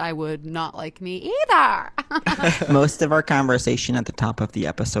 minutes, I would not like me either. Most of our conversation at the top of the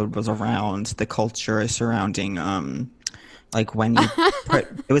episode was around the culture surrounding Like when you put,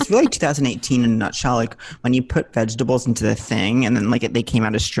 it was really 2018 in a nutshell. Like when you put vegetables into the thing and then like they came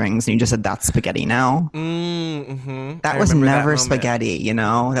out as strings and you just said, that's spaghetti now. Mm-hmm. That was never spaghetti, you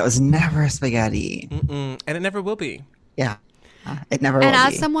know? That was never spaghetti. And it never will be. Yeah. It never will And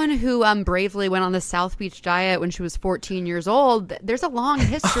as be. someone who bravely went on the South Beach diet when she was 14 years old, there's a long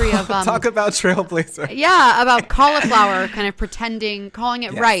history of Talk about trailblazer. yeah, about cauliflower kind of pretending, calling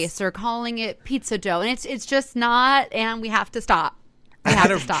it rice or calling it pizza dough, and it's just not. And we have to stop. We have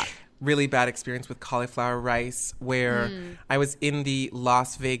to stop. Really bad experience with cauliflower rice where I was in the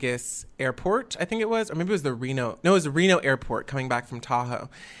Las Vegas airport, I think it was, or maybe it was the Reno. No, it was the Reno airport coming back from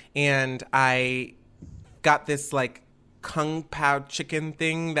Tahoe, and I got this like kung pao chicken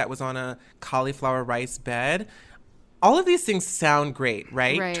thing that was on a cauliflower rice bed. All of these things sound great,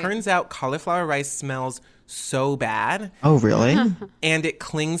 right? Turns out cauliflower rice smells so bad. Oh, really? And it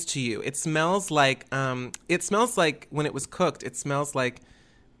clings to you. It smells like when it was cooked, it smells like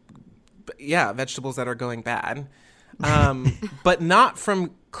vegetables that are going bad. But not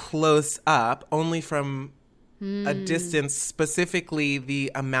from close up, only from a distance, specifically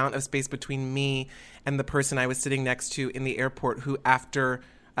the amount of space between me and the person I was sitting next to in the airport, who after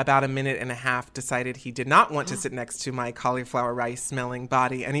about a minute and a half decided he did not want to sit next to my cauliflower rice smelling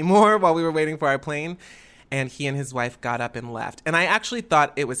body anymore while we were waiting for our plane. And he and his wife got up and left. And I actually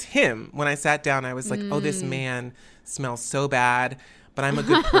thought it was him. When I sat down, I was like, oh, this man smells so bad, but I'm a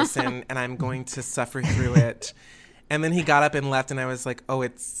good person and I'm going to suffer through it. And then he got up and left and I was like, oh,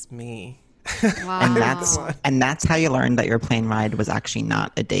 it's me. Wow. And that's how you learned that your plane ride was actually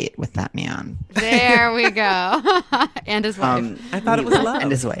not a date with that man. There we go. And his wife. I thought it was love. And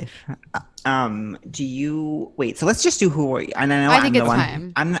his wife. Do you wait? So let's just do who are you? And I know I think I'm the it's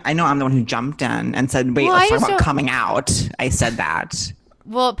one. time. I know I'm the one who jumped in and said, "Wait, Well, let's I talk about just coming out." I said that.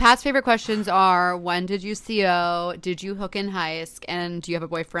 Well, Pat's favorite questions are: when did you CO? Did you hook and heist? And do you have a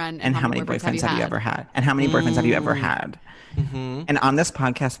boyfriend? And how many boyfriends have you ever had? And how many boyfriends have you ever had? Mm-hmm. And on this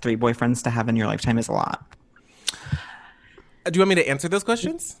podcast, 3 boyfriends to have in your lifetime is a lot. Do you want me to answer those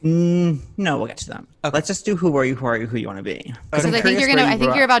questions? No, we'll get to them. Okay. Let's just do who are you, who you want to be. Because I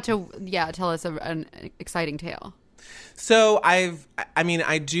think you're about to tell us an exciting tale. So I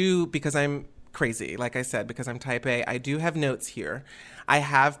do, because I'm crazy, like I said, because I'm type A, I do have notes here. I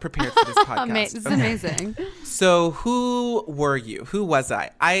have prepared for this podcast. This is amazing. So who were you? Who was I?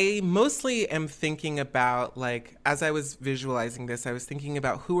 I mostly am thinking about, like, as I was visualizing this, I was thinking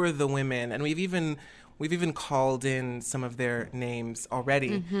about who are the women, and we've even called in some of their names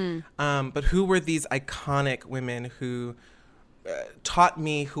already. Mm-hmm. But who were these iconic women who taught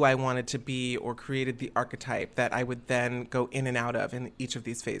me who I wanted to be or created the archetype that I would then go in and out of in each of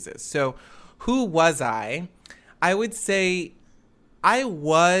these phases? So who was I? I would say I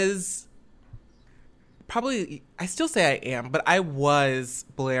was I still say I am, but I was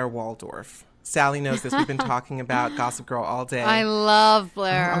Blair Waldorf. Sally knows this. We've been talking about Gossip Girl all day. I love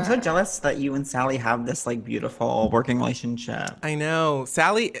Blair. I'm so jealous that you and Sally have this like beautiful working relationship. I know.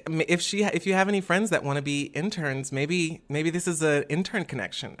 Sally, if you have any friends that want to be interns, maybe this is an intern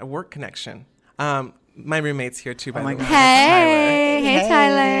connection, a work connection. My roommate's here too, by the way. Hey,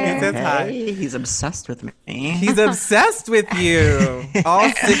 Tyler. He says hi. He's obsessed with me. He's obsessed with you. All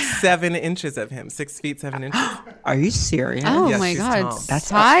 6'7" inches of him. 6 feet 7 inches. Are you serious? Oh Yes, my she's God, tall. That's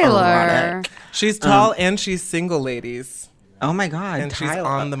Tyler. erotic. She's tall and she's single, ladies. Oh my God, And she's Tyler.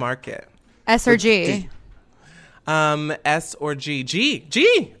 on the market. S or G? S or G?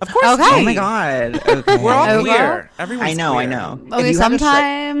 G. Of course. Okay. G. Oh my God. Okay. We're all Okay. queer. Everyone's I know. Okay, If you had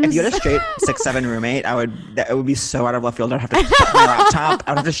sometimes- if you had a straight 6'7" roommate, it would be so out of left field. I'd have to shut my laptop.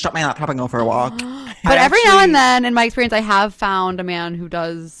 I would have to shut my laptop and go for a walk. But every now and then, in my experience, I have found a man who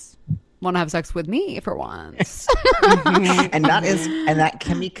does want to have sex with me for once. and that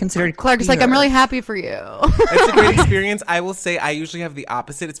can be considered Clark's like, queer. I'm really happy for you. It's a great experience. I will say I usually have the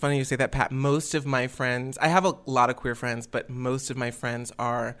opposite. It's funny you say that, Pat. Most of my friends, I have a lot of queer friends, but most of my friends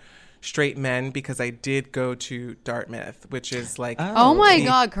are straight men because I did go to Dartmouth, which is like Oh my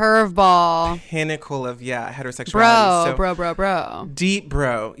God, curveball. pinnacle of heterosexuality. Bro. Deep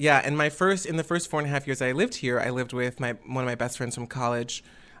bro. Yeah. And in the first 4.5 years I lived here, I lived with one of my best friends from college.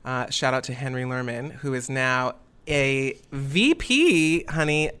 Shout out to Henry Lerman, who is now a VP,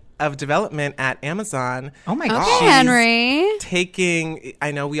 honey, of development at Amazon. Oh my Okay, God. Henry.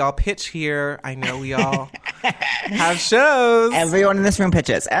 I know we all pitch here. I know we all have shows. Everyone in this room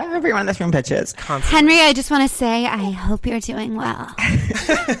pitches. Constantly. Henry, I just want to say I hope you're doing well.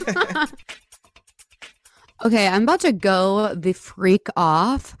 Okay, I'm about to go the freak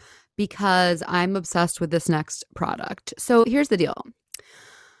off because I'm obsessed with this next product. So here's the deal.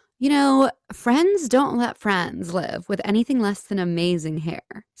 You know, friends don't let friends live with anything less than amazing hair.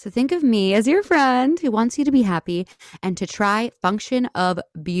 So think of me as your friend who wants you to be happy and to try Function of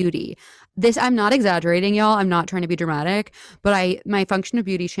Beauty. This, I'm not exaggerating, y'all. I'm not trying to be dramatic, but my Function of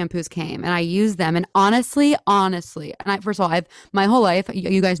Beauty shampoos came and I use them. And honestly, and first of all, I've my whole life,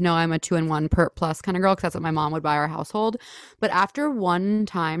 you guys know I'm a 2-in-1 Pert Plus kind of girl because that's what my mom would buy our household. But after one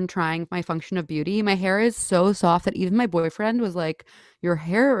time trying my Function of Beauty, my hair is so soft that even my boyfriend was like, your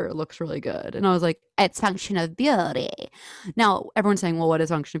hair looks really good. And I was like, it's Function of Beauty. Now, everyone's saying, well, what is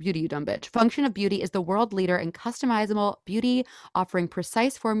Function of Beauty, you dumb bitch? Function of Beauty is the world leader in customizable beauty, offering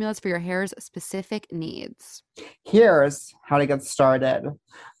precise formulas for your hair's specific needs. Here's how to get started.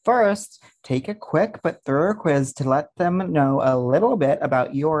 First, take a quick but thorough quiz to let them know a little bit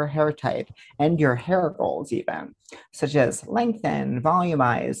about your hair type and your hair goals even, such as lengthen,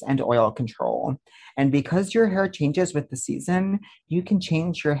 volumize, and oil control. And because your hair changes with the season, you can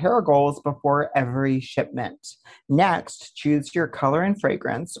change your hair goals before every shipment. Next, choose your color and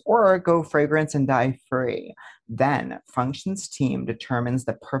fragrance, or go fragrance and dye free. Then, Function's team determines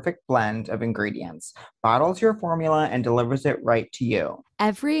the perfect blend of ingredients, bottles your formula, and delivers it right to you.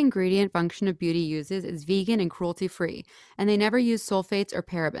 Every ingredient Function of Beauty uses is vegan and cruelty-free, and they never use sulfates or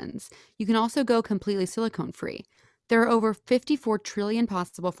parabens. You can also go completely silicone-free. There are over 54 trillion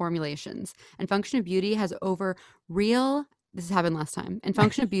possible formulations, and Function of Beauty has over this happened last time, and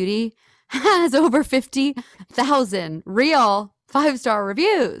Function of Beauty has over 50,000 real 5-star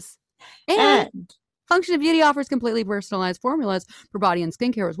reviews. And Function of Beauty offers completely personalized formulas for body and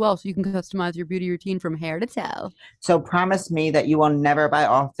skincare as well, so you can customize your beauty routine from hair to toe. So promise me that you will never buy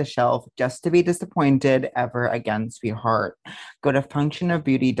off the shelf just to be disappointed ever again, sweetheart. Go to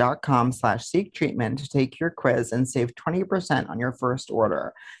functionofbeauty.com/seektreatment to take your quiz and save 20% on your first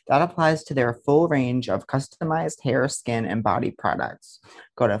order. That applies to their full range of customized hair, skin, and body products.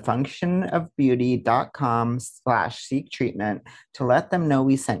 Go to functionofbeauty.com/seektreatment to let them know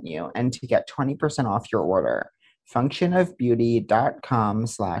we sent you and to get 20% off your order.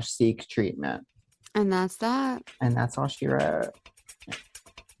 functionofbeauty.com/seektreatment. And that's that. And that's all she wrote.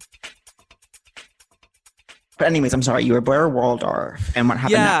 But anyways, I'm sorry, you were Blair Waldorf. And what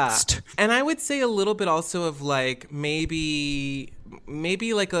happened next? And I would say a little bit also of like maybe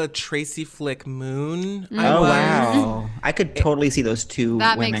like a Tracy Flick Moon. Wow. I could totally see those two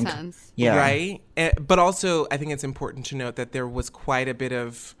that women. That makes sense. Yeah. Right? But also, I think it's important to note that there was quite a bit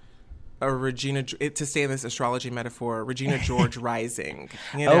of a Regina, to stay in this astrology metaphor, Regina George rising.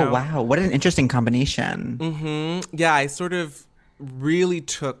 You know? Oh, wow. What an interesting combination. Mm-hmm. Yeah, I sort of really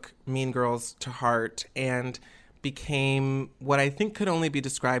took Mean Girls to heart and became what I think could only be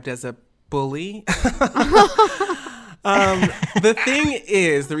described as a bully. The thing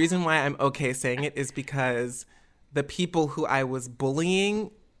is, the reason why I'm okay saying it is because the people who I was bullying,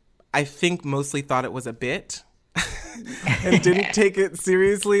 I think mostly thought it was a bit and didn't take it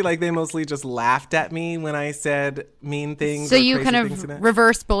seriously. Like they mostly just laughed at me when I said mean things. So you kind of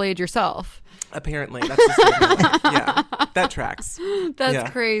reverse bullied yourself. Apparently, that's the statement. Yeah, that tracks.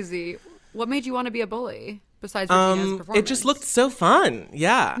 That's crazy. What made you want to be a bully besides Regina's performance? It just looked so fun.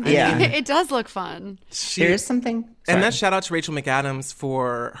 Yeah. Yeah. It does look fun. There is something. And that shout out to Rachel McAdams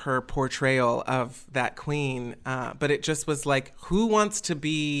for her portrayal of that queen. But it just was like, who wants to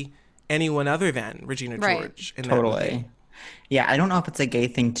be anyone other than Regina George? In totally. That movie? Yeah, I don't know if it's a gay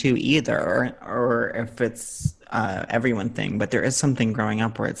thing too either, or if it's everyone thing, but there is something growing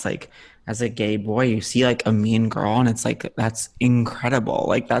up where it's like, as a gay boy, you see like a mean girl and it's like, that's incredible.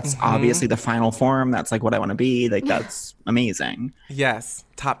 Like that's obviously the final form. That's like what I want to be. Like that's amazing. Yes.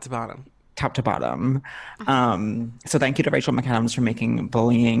 Top to bottom. Top to bottom. So thank you to Rachel McAdams for making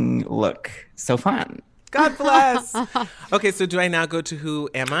bullying look so fun. God bless. Okay, so do I now go to Who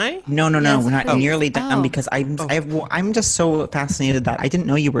Am I? No. We're not nearly done because I'm just so fascinated that I didn't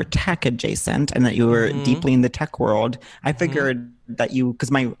know you were tech adjacent and that you were deeply in the tech world. I figured that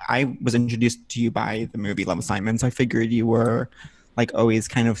because I was introduced to you by the movie Love Simon, so I figured you were like always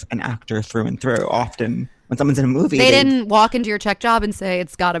kind of an actor through and through. Often when someone's in a movie, they didn't walk into your tech job and say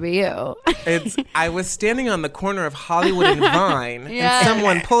it's got to be you. I was standing on the corner of Hollywood and Vine, and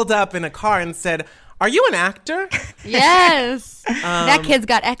someone pulled up in a car and said, "Are you an actor?" Yes. That kid's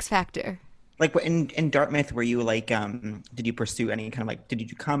got X Factor. Like in Dartmouth, were you like, did you pursue any kind of like, did you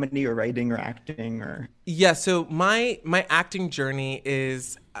do comedy or writing or acting or? Yeah. So my acting journey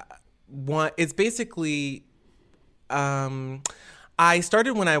is it's basically, I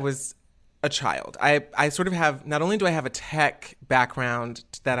started when I was a child. I sort of have, not only do I have a tech background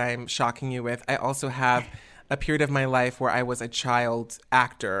that I'm shocking you with, I also have a period of my life where I was a child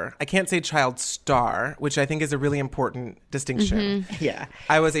actor. I can't say child star, which I think is a really important distinction. Yeah.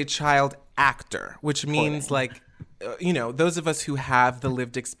 I was a child actor, which means like, those of us who have the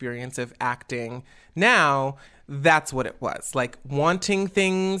lived experience of acting now, that's what it was. Like wanting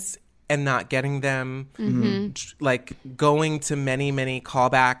things and not getting them, like going to many, many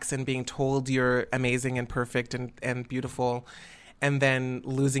callbacks and being told you're amazing and perfect and beautiful, and then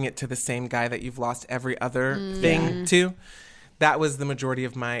losing it to the same guy that you've lost every other thing to. That was the majority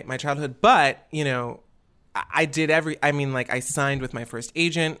of my childhood. But, I signed with my first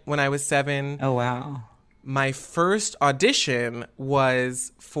agent when I was 7. Oh, wow. My first audition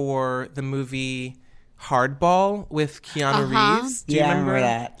was for the movie Hardball with Keanu Reeves. Do you remember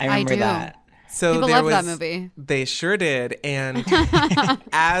that? I remember that. So People love that movie. They sure did. And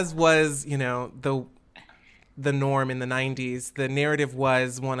as was, the norm in the 90s, the narrative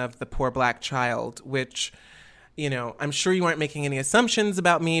was one of the poor black child, which, I'm sure you aren't making any assumptions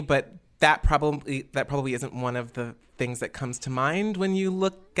about me, but that probably isn't one of the things that comes to mind when you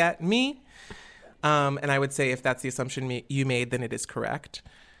look at me. And I would say if that's the assumption you made, then it is correct.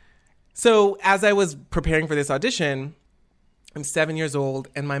 So as I was preparing for this audition, I'm 7 years old,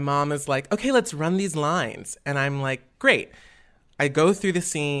 and my mom is like, okay, let's run these lines. And I'm like, great. I go through the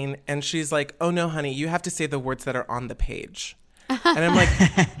scene, and she's like, oh, no, honey, you have to say the words that are on the page. And I'm like,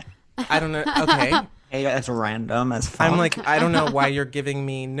 I don't know. Okay. Hey, that's random as fuck. I'm like, I don't know why you're giving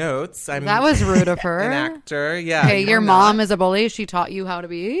me notes. That was rude of her. An actor. Yeah. Hey, your mom is a bully. She taught you how to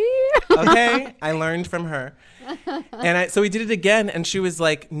be. Okay. I learned from her. And so we did it again, and she was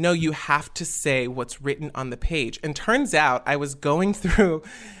like, no, you have to say what's written on the page. And turns out I was going through,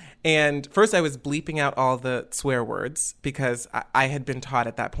 and first I was bleeping out all the swear words because I had been taught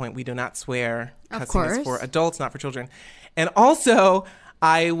at that point we do not swear. Cussing is for adults, not for children. And also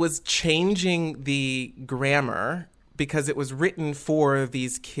I was changing the grammar because it was written for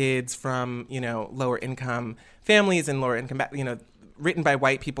these kids from, lower income families and lower income, written by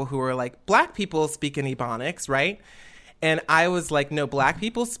white people who were like, black people speak in Ebonics, right? And I was like, no, black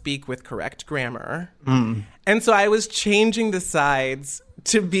people speak with correct grammar. And so I was changing the sides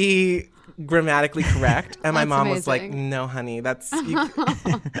to be grammatically correct. And my mom was like, no, honey, you can't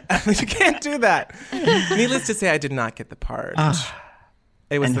do that. Needless to say, I did not get the part.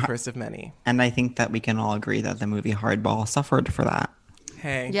 It was the first of many. And I think that we can all agree that the movie Hardball suffered for that.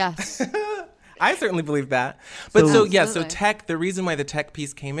 Hey. Yes. I certainly believe that. But so tech, the reason why the tech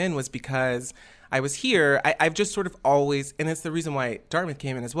piece came in was because I was here. I've just sort of always, and it's the reason why Dartmouth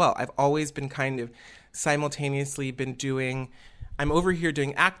came in as well. I've always been kind of simultaneously I'm over here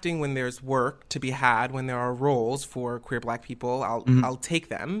doing acting when there's work to be had, when there are roles for queer black people, I'll take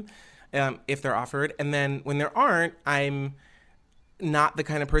them if they're offered. And then when there aren't, I'm not the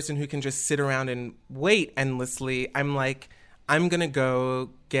kind of person who can just sit around and wait endlessly. I'm like, I'm going to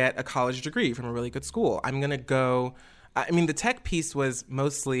go get a college degree from a really good school. I'm going to go, the tech piece was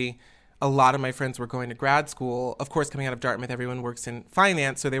mostly a lot of my friends were going to grad school. Of course, coming out of Dartmouth, everyone works in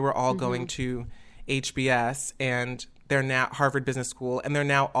finance. So they were all going to HBS, and they're now Harvard Business School, and they're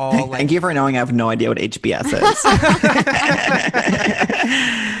now all like... Thank you for knowing I have no idea what HBS is.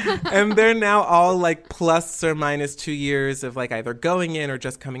 And they're now all like plus or minus 2 years of like either going in or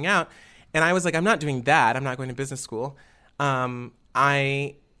just coming out. And I was like, I'm not doing that. I'm not going to business school. I'm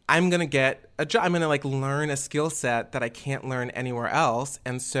going to get a job. I'm going to like learn a skill set that I can't learn anywhere else.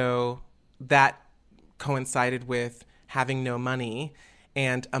 And so that coincided with having no money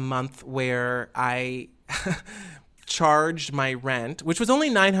and a month where I charged my rent, which was only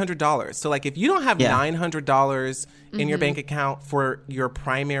 $900. So like if you don't have $900 in your bank account for your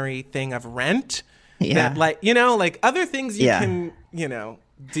primary thing of rent, then like, like other things you can,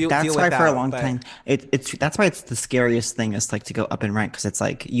 that's why for a long time that's why it's the scariest thing is like to go up in rent, because it's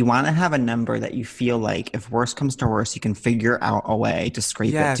like you want to have a number that you feel like if worse comes to worse you can figure out a way to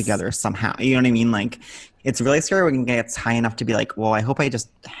scrape it together somehow. You know what I mean? Like it's really scary when it gets high enough to be like, well, I hope I just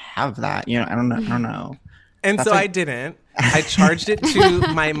have that. I don't know. And that's so I didn't. I charged it to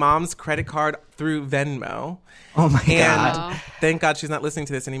my mom's credit card through Venmo. Oh my God. God. Thank God she's not listening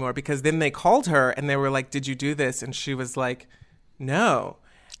to this anymore, because then they called her and they were like, did you do this? And she was like, no.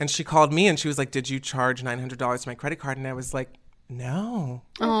 And she called me and she was like, did you charge $900 to my credit card? And I was like, no.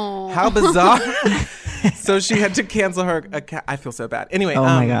 Oh. How bizarre. So she had to cancel her account. I feel so bad. Anyway. Oh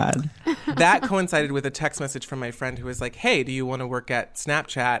my God. That coincided with a text message from my friend who was like, hey, do you want to work at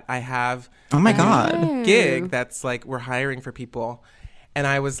Snapchat? I have a gig that's like, we're hiring for people. And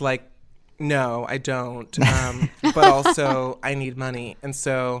I was like, no, I don't. But also I need money. And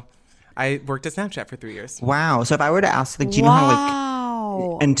so I worked at Snapchat for 3 years. Wow. So if I were to ask, like, do you know how like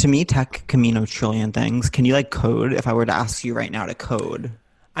Wow. And to me, tech can mean a trillion things. Can you like code? If I were to ask you right now to code.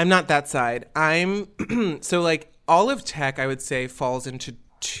 I'm not that side. I'm so like all of tech, I would say, falls into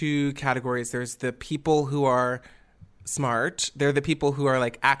two categories. There's the people who are smart. They're the people who are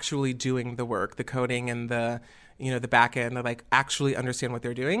like actually doing the work, the coding and the back end. They like actually understand what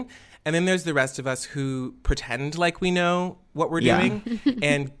they're doing. And then there's the rest of us who pretend like we know what we're doing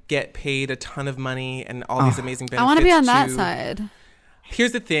and get paid a ton of money and all these amazing benefits. I want to be on that side.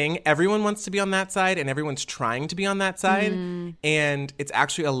 Here's the thing. Everyone wants to be on that side and everyone's trying to be on that side. And it's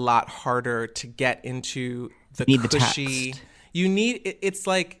actually a lot harder to get into the cushy. You need, it's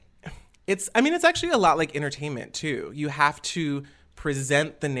actually a lot like entertainment too. You have to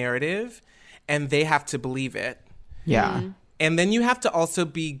present the narrative and they have to believe it. Yeah. And then you have to also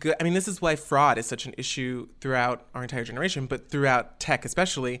be good. I mean, this is why fraud is such an issue throughout our entire generation, but throughout tech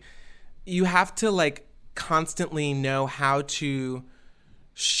especially. You have to like constantly know how to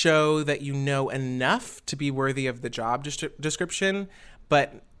show that you know enough to be worthy of the job description,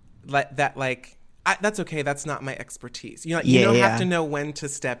 but that's okay. That's not my expertise. You don't have to know when to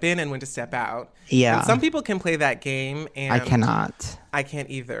step in and when to step out. Yeah. And some people can play that game, and I cannot. I can't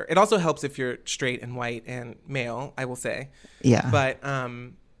either. It also helps if you're straight and white and male, I will say. Yeah. But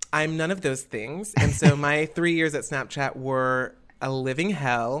I'm none of those things, and so my 3 years at Snapchat were a living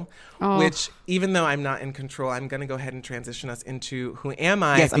hell. Which, even though I'm not in control, I'm going to go ahead and transition us into who am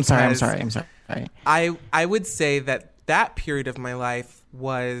I? Yes, I'm sorry. I would say that period of my life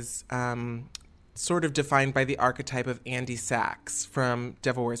was sort of defined by the archetype of Andy Sachs from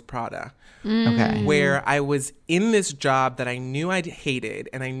Devil Wears Prada. Okay. Where I was in this job that I knew I hated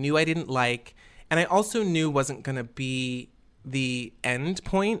and I knew I didn't like, and I also knew wasn't going to be the end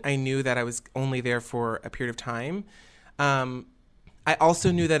point. I knew that I was only there for a period of time. I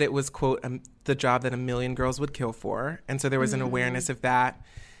also knew that it was, quote, the job that a million girls would kill for. And so there was an awareness of that.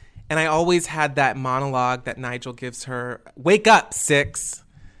 And I always had that monologue that Nigel gives her, wake up, Six.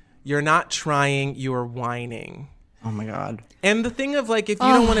 You're not trying, you're whining. Oh my God. And the thing of like, if you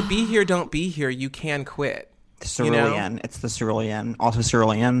don't want to be here, don't be here. You can quit. Cerulean. It's the cerulean. Also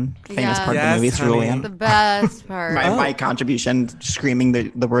cerulean. Famous part of Yes, the movie, honey. cerulean. The best part. My contribution, screaming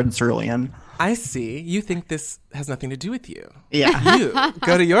the word cerulean. I see. You think this has nothing to do with you. Yeah. You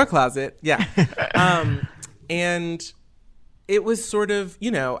go to your closet. Yeah. And it was sort of,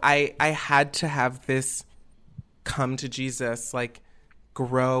 I had to have this come to Jesus, like,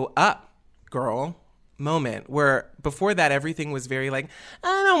 grow up, girl moment, where before that everything was very like,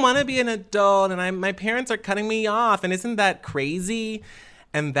 I don't want to be an adult and my parents are cutting me off and isn't that crazy?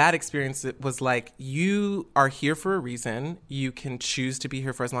 And that experience was like, you are here for a reason. You can choose to be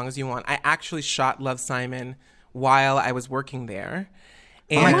here for as long as you want. I actually shot Love, Simon while I was working there.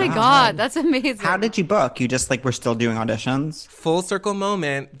 And oh my God, that's amazing. How did you book? You just were still doing auditions? Full circle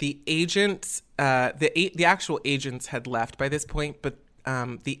moment. The agents, the actual agents had left by this point, but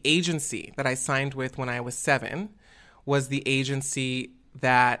the agency that I signed with when I was 7 was the agency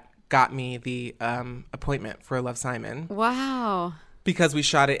that got me the appointment for Love, Simon. Wow. Because we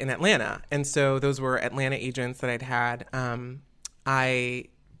shot it in Atlanta. And so those were Atlanta agents that I'd had. I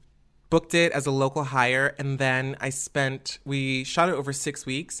booked it as a local hire, and then we shot it over 6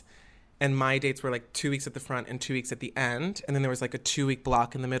 weeks, and my dates were like 2 weeks at the front and 2 weeks at the end. And then there was like a 2-week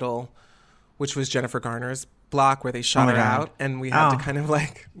block in the middle, which was Jennifer Garner's block where they shot her out, and we had to kind of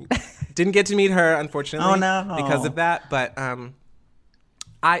didn't get to meet her, unfortunately, because of that. But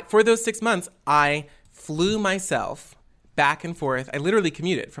for those 6 months, I flew myself back and forth. I literally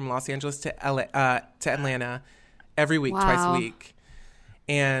commuted from Los Angeles to Atlanta every week, twice a week.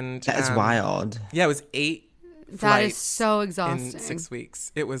 And that is wild. Yeah, it was 8 that flights is so exhausting. in 6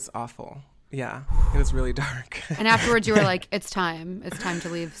 weeks. It was awful. Yeah, it was really dark. And afterwards you were like, it's time to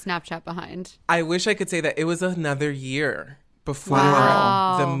leave Snapchat behind. I wish I could say that. It was another year before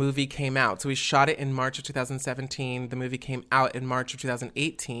the movie came out. So we shot it in March of 2017. The movie came out in March of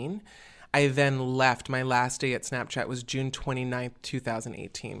 2018. I then left. My last day at Snapchat was June 29th,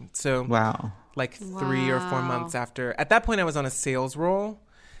 2018. So 3 or 4 months after. At that point, I was on a sales role.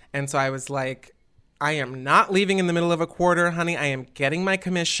 And so I was like, I am not leaving in the middle of a quarter, honey. I am getting my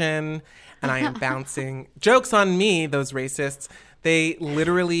commission and I am bouncing. Joke's on me, those racists. They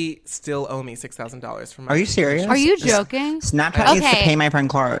literally still owe me $6,000 for my. Are you serious? Are you joking? Snapchat needs to pay my friend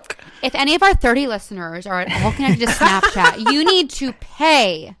Clark. If any of our 30 listeners are at all connected to Snapchat, you need to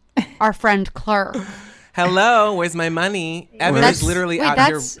pay our friend Clark. Hello, where's my money? Evan is literally out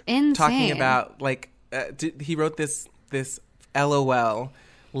here insane. talking about he wrote this LOL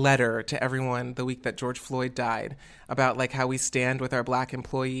letter to everyone the week that George Floyd died about like how we stand with our Black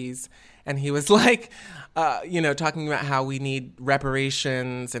employees. And he was like, talking about how we need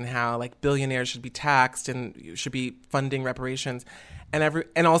reparations and how like billionaires should be taxed and should be funding reparations.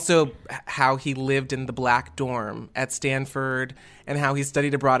 And also how he lived in the Black dorm at Stanford and how he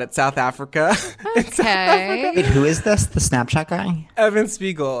studied abroad at South Africa. Okay. Wait, who is this? The Snapchat guy? Evan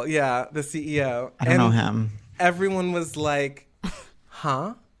Spiegel, yeah, the CEO. I don't know him. Everyone was like,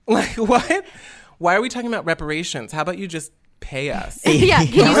 huh? Like, what? Why are we talking about reparations? How about you just pay us? Yeah,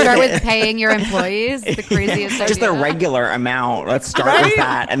 can you start with paying your employees? The craziest idea. Just the regular amount. Let's start with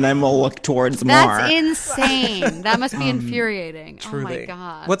that, and then we'll look towards more. That's insane. That must be infuriating. Truly. Oh my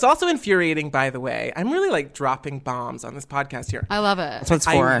God. What's also infuriating, by the way, I'm really like dropping bombs on this podcast here. I love it. That's what it's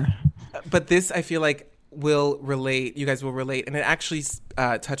for. But this, I feel like, will relate. You guys will relate. And it actually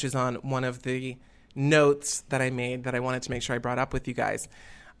touches on one of the notes that I made that I wanted to make sure I brought up with you guys.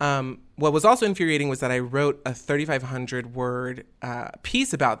 What was also infuriating was that I wrote a 3,500 word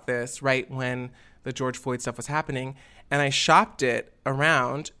piece about this right when the George Floyd stuff was happening. And I shopped it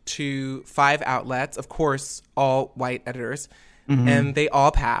around to 5 outlets, of course, all white editors. Mm-hmm. And they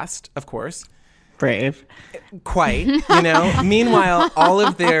all passed, of course. Brave. Quite, Meanwhile, all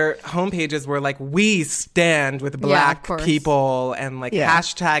of their homepages were like, we stand with Black people and like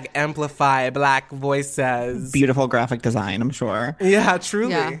hashtag amplify Black voices. Beautiful graphic design, I'm sure. Yeah,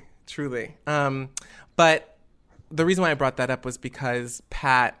 truly. But the reason why I brought that up was because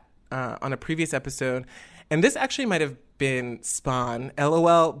Pat, on a previous episode, and this actually might have been Spawn,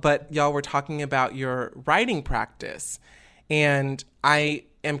 LOL, but y'all were talking about your writing practice. And I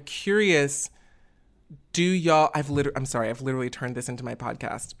am curious... Do y'all? I've literally turned this into my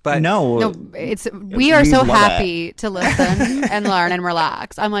podcast, but no, we are so happy to listen and learn and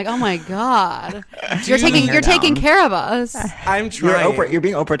relax. I'm like, oh my God, you're taking care of us. I'm trying. You're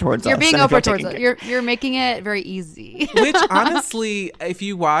being Oprah towards us. You're being Oprah towards us. You're making it very easy. Which honestly, if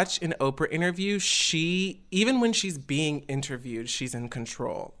you watch an Oprah interview, she, even when she's being interviewed, she's in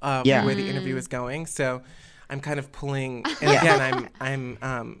control of where the interview is going. So I'm kind of pulling, and again, I'm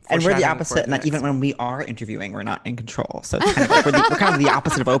and we're the opposite. And even when we are interviewing, we're not in control. So it's kind of like we're kind of the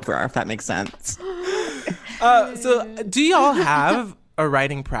opposite of Oprah, if that makes sense. So do y'all have a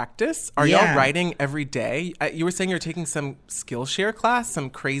writing practice? Are y'all writing every day? You were saying you're taking some Skillshare class, some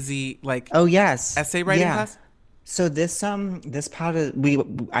crazy essay writing class. So this pod,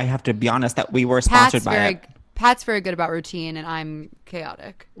 I have to be honest that we were sponsored by it. Pat's very good about routine, and I'm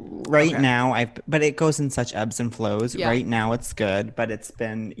chaotic. Right now, but it goes in such ebbs and flows. Yeah. Right now, it's good, but it's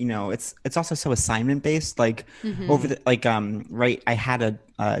been, it's also so assignment based. Like over the I had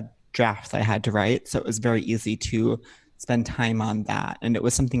a draft I had to write, so it was very easy to spend time on that. And it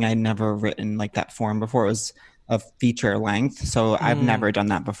was something I'd never written like that form before. It was a feature length, so I've never done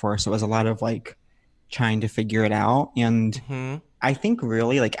that before. So it was a lot of like trying to figure it out. And I think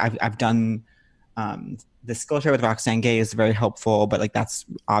really like I've done. The Skillshare with Roxane Gay is very helpful, but like that's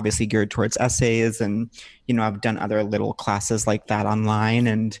obviously geared towards essays. And, I've done other little classes like that online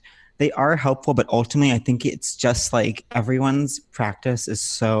and they are helpful, but ultimately I think it's just like everyone's practice is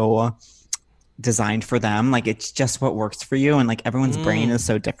so designed for them. Like it's just what works for you. And like everyone's brain is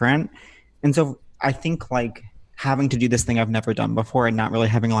so different. And so I think like having to do this thing I've never done before and not really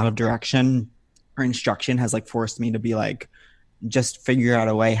having a lot of direction or instruction has like forced me to be like, just figure out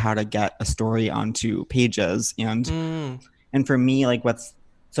a way how to get a story onto pages. And for me, like it's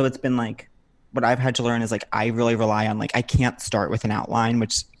been like, what I've had to learn is like, I really rely on like, I can't start with an outline,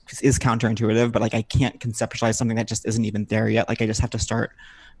 which is counterintuitive, but like, I can't conceptualize something that just isn't even there yet. Like I just have to start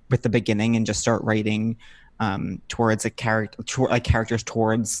with the beginning and just start writing towards a characters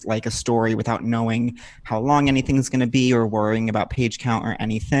towards like a story without knowing how long anything's going to be or worrying about page count or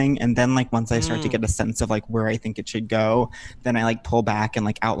anything. And then like once I start to get a sense of like where I think it should go, then I like pull back and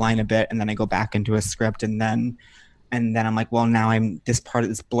like outline a bit, and then I go back into a script, and then I'm like, well, now this part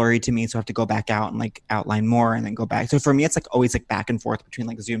is blurry to me, so I have to go back out and like outline more and then go back. So for me, it's like always like back and forth between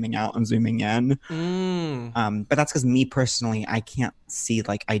like zooming out and zooming in. But that's because me personally, I can't see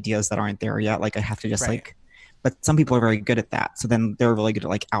like ideas that aren't there yet. Like I have to just but some people are very good at that. So then they're really good at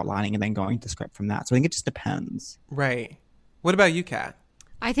like outlining and then going to script from that. So I think it just depends. Right. What about you, Kat?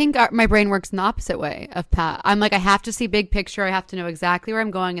 I think my brain works in the opposite way of Pat. I'm like, I have to see big picture. I have to know exactly where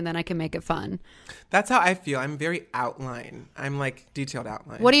I'm going, and then I can make it fun. That's how I feel. I'm very outline. I'm like detailed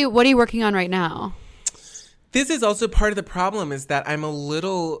outline. What are you working on right now? This is also part of the problem, is that I'm a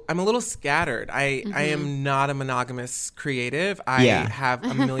little scattered. I am not a monogamous creative. I have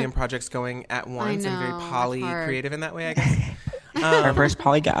a million projects going at once. I'm very poly creative in that way, I guess. Our first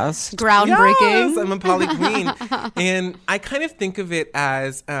polygas. Groundbreaking. Yes, I'm a poly queen. And I kind of think of it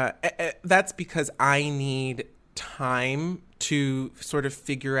as that's because I need time to sort of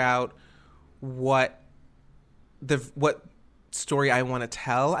figure out what story I want to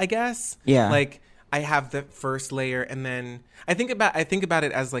tell, I guess. Yeah. Like I have the first layer, and then I think about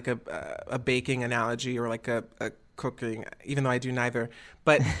it as like a baking analogy or like a cooking, even though I do neither.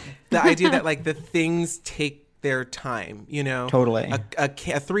 But the idea that like the things take their time, you know. Totally. A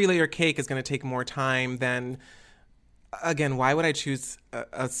 3-layer cake is going to take more time than. Again, why would I choose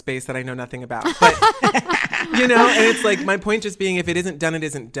a space that I know nothing about? But, you know, and it's like my point just being if it isn't done, it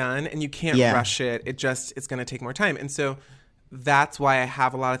isn't done. And you can't rush it. It's going to take more time. And so that's why I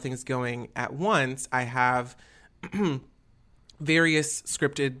have a lot of things going at once. I have various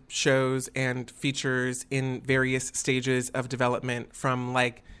scripted shows and features in various stages of development, from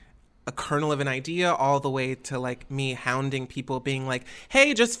like a kernel of an idea all the way to like me hounding people being like,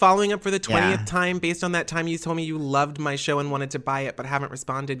 hey, just following up for the 20th time based on that time you told me you loved my show and wanted to buy it but haven't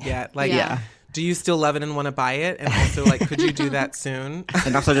responded yet. Like, do you still love it and want to buy it? And also, like, could you do that soon?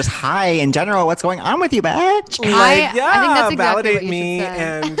 And also just, hi, in general, what's going on with you, bitch? Like, I think that's exactly validate what you me, should say.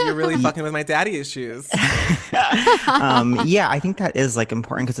 and you're really fucking with my daddy issues. Yeah, I think that is like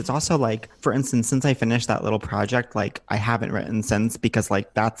important because it's also like, for instance, since I finished that little project, like I haven't written since because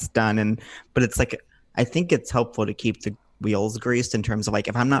like that's done. But it's like, I think it's helpful to keep the wheels greased in terms of like,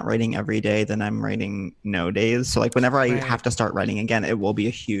 if I'm not writing every day, then I'm writing no days. So like whenever I have to start writing again, it will be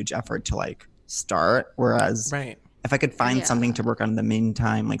a huge effort to like start. Whereas if I could find something to work on in the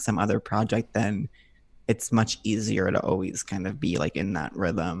meantime, like some other project, then it's much easier to always kind of be like in that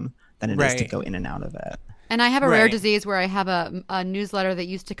rhythm than it is to go in and out of it. And I have a rare disease where I have a newsletter that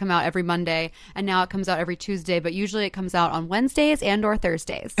used to come out every Monday, and now it comes out every Tuesday, but usually it comes out on Wednesdays and or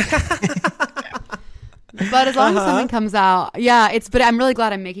Thursdays. But as long as something comes out, but I'm really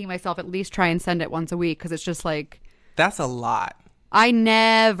glad I'm making myself at least try and send it once a week, because it's just like... That's a lot. I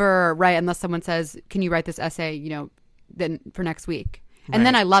never write unless someone says, can you write this essay, you know, then for next week? And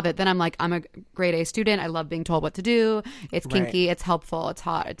then I love it. Then I'm like, I'm a grade A student. I love being told what to do. It's kinky. It's helpful. It's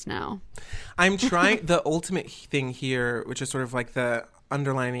hot. It's now. I'm trying, the ultimate thing here, which is sort of like the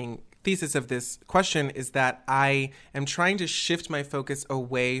underlining thesis of this question, is that I am trying to shift my focus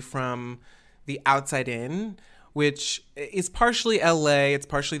away from the outside in, which is partially LA. It's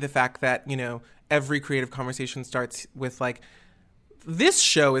partially the fact that, you know, every creative conversation starts with like, this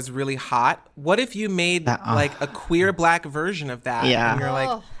show is really hot. What if you made like a queer black version of that? Yeah. And you're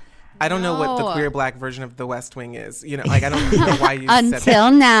like, I don't know what the queer black version of The West Wing is. You know, like I don't know why you said that. Until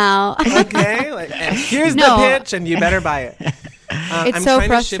now. Okay, like, and here's the pitch, and you better buy it. It's I'm so trying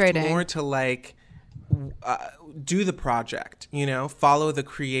frustrating. to shift more to like do the project. You know, follow the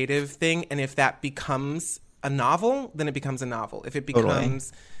creative thing, and if that becomes a novel, then it becomes a novel. If it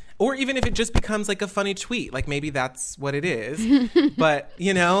becomes or even if it just becomes like a funny tweet, like maybe that's what it is. But,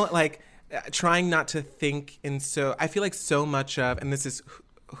 you know, like trying not to think I feel like so much of, and this is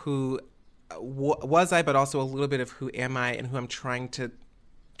who was I, but also a little bit of who am I and who I'm trying to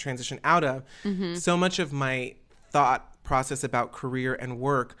transition out of. So much of my thought process about career and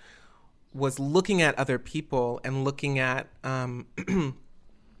work was looking at other people and looking at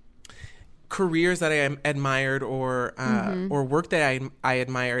careers that I admired or work that I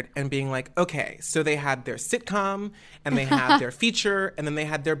admired, and being like, okay, so they had their sitcom, and they had their feature, and then they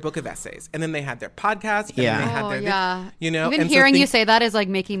had their book of essays, and then they had their podcast, and then they had their you know, even and hearing you say that is like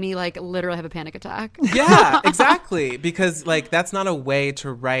making me like literally have a panic attack. Yeah, exactly, because like that's not a way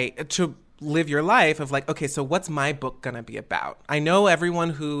to write, to live your life of like, okay, so what's my book gonna be about? I know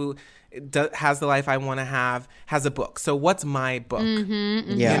everyone who has the life I want to have has a book. So what's my book?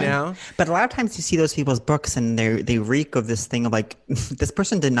 Yeah. You know? But a lot of times you see those people's books and they reek of this thing of like, this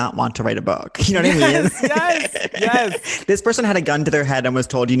person did not want to write a book. You know what I mean? Yes. This person had a gun to their head and was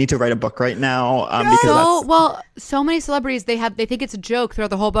told, you need to write a book right now. Because so many celebrities, they think it's a joke throughout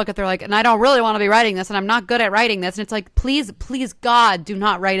the whole book. If they're like, and I don't really want to be writing this, and I'm not good at writing this. And it's like, please, God, do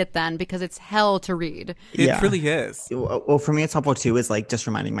not write it then, because it's hell to read. It really is. Well, for me, it's helpful too, is like just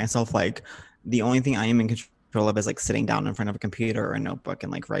reminding myself, like, the only thing I am in control of is like sitting down in front of a computer or a notebook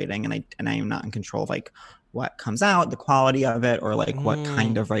and like writing, and I am not in control of like what comes out, the quality of it, or like what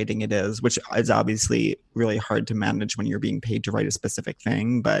kind of writing it is, which is obviously really hard to manage when you're being paid to write a specific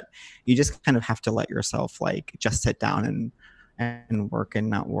thing. But you just kind of have to let yourself like just sit down and work and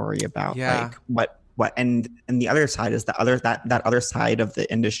not worry about like what and the other side is that other side of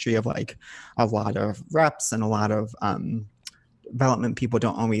the industry of like a lot of reps and a lot of development people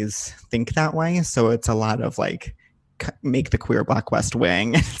don't always think that way. So it's a lot of like make the queer Black West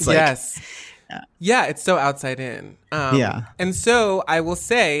Wing. It's like, Yeah, it's so outside in. Yeah. And so I will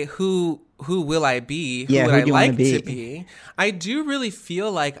say, who will I be? Who Yeah, would who I do you wanna like be? to be? I do really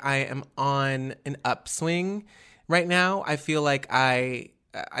feel like I am on an upswing right now. I feel like I've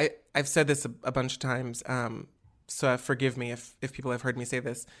said this a bunch of times, so forgive me if people have heard me say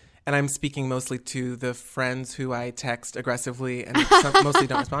this. And I'm speaking mostly to the friends who I text aggressively and mostly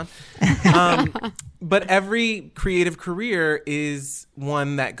don't respond. But every creative career is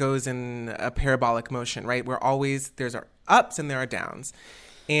one that goes in a parabolic motion, right? There's our ups and there are downs.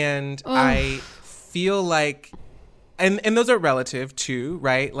 And I feel like, and those are relative too,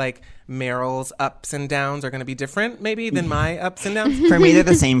 right? Like Meryl's ups and downs are going to be different maybe than my ups and downs. For me, they're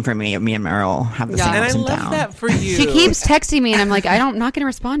the same for me. Me and Meryl have the same And I ups and love downs. that for you. She keeps texting me, and I'm like, I'm not going to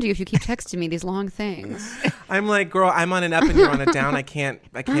respond to you if you keep texting me these long things. I'm like, girl, I'm on an up and you're on a down. I can't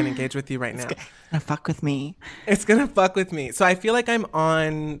engage with you right now. Gonna fuck with me. It's going to fuck with me. So I feel like I'm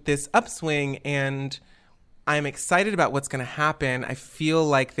on this upswing and I'm excited about what's going to happen. I feel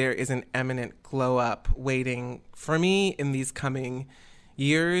like there is an imminent glow up waiting for me in these coming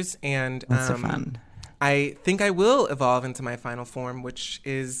years. And That's so fun. I think I will evolve into my final form, which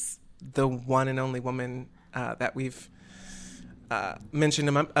is the one and only woman that we've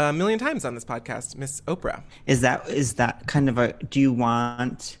mentioned a million times on this podcast, Miss Oprah. Is that kind of do you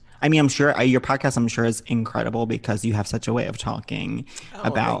want, I mean, I'm sure your podcast, I'm sure, is incredible because you have such a way of talking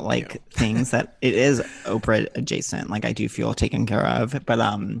about thank you. things that it is Oprah adjacent. Like I do feel taken care of, but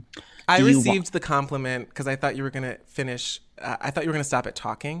I received the compliment because I thought you were going to finish. I thought you were going to stop at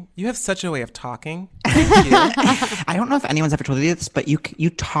talking. You have such a way of talking. Thank you. I don't know if anyone's ever told you this, but you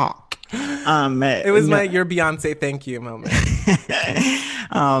talk. It was your Beyonce thank you moment.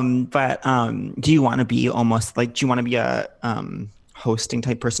 Do you want to be almost like, do you want to be a hosting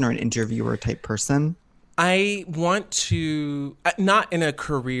type person or an interviewer type person? I want to, not in a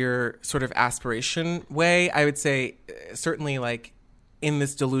career sort of aspiration way. I would say certainly like in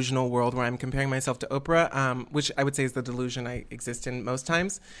this delusional world where I'm comparing myself to Oprah, which I would say is the delusion I exist in most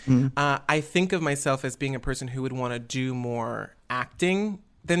times. I think of myself as being a person who would want to do more acting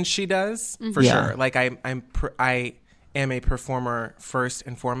than she does, for sure. Like I am a performer first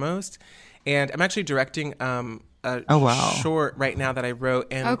and foremost, and I'm actually directing a short right now that I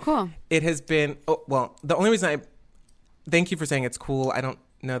wrote. And cool. It has been the only reason thank you for saying it's cool. I don't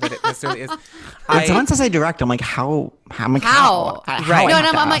know that it necessarily is. When someone says I direct, I'm like, how? Right. No,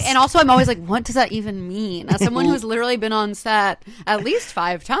 I'm like, and also I'm always like, what does that even mean? As someone who's literally been on set at least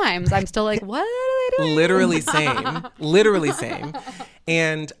 5 times, I'm still like, what are they doing? Literally same.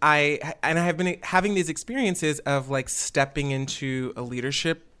 And I have been having these experiences of like stepping into a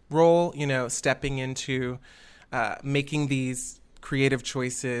leadership role, stepping into making these creative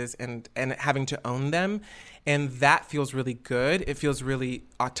choices and having to own them. And that feels really good. It feels really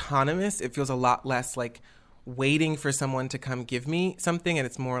autonomous. It feels a lot less like waiting for someone to come give me something. And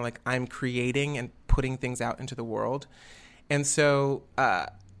it's more like I'm creating and putting things out into the world. And so,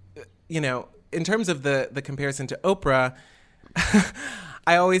 in terms of the comparison to Oprah,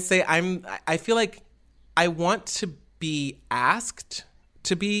 I always say I feel like I want to be asked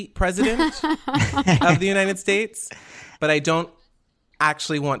to be president of the United States, but I don't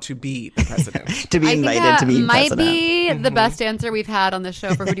actually want to be the president. To be invited to be might president. be the best answer we've had on the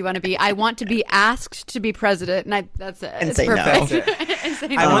show for who do you want to be. I want to be asked to be president, and that's it. And it's say no. perfect. That's And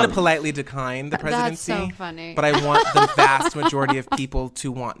say I no. want to politely decline the presidency. That's so funny. But I want the vast majority of people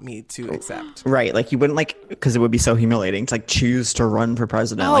to want me to accept. Right, like you wouldn't because it would be so humiliating to choose to run for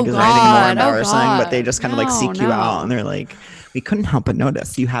president. Oh, Is there anything more God. embarrassing? Oh, but they just kind of seek you no. out, and they're like, we couldn't help but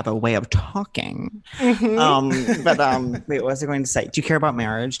notice you have a way of talking. Wait, what was I going to say? Do you care about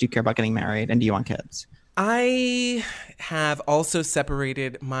marriage? Do you care about getting married? And do you want kids? I have also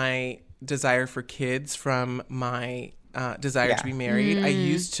separated my desire for kids from my desire to be married. I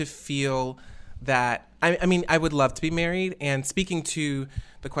used to feel that, I mean, I would love to be married. And speaking to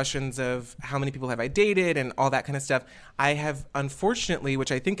the questions of how many people have I dated and all that kind of stuff, I have unfortunately,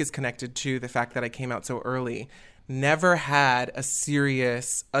 which I think is connected to the fact that I came out so early, never had a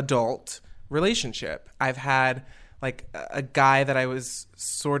serious adult relationship. I've had like a guy that I was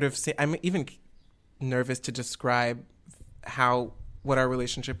sort of, I'm even nervous to describe what our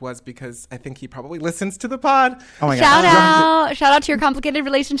relationship was because I think he probably listens to the pod. Oh my Shout out to your complicated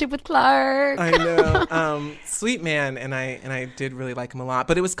relationship with Clark. I know. Sweet man. And I did really like him a lot,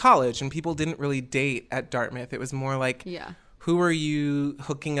 but it was college and people didn't really date at Dartmouth. It was more like, who are you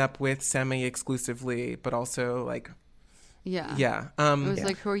hooking up with semi-exclusively, but also like, Yeah. it was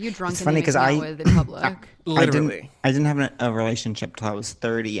like, who are you drunk It's and funny making out with in public? literally. I didn't have a relationship till I was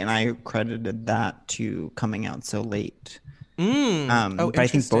 30, and I credited that to coming out so late. But I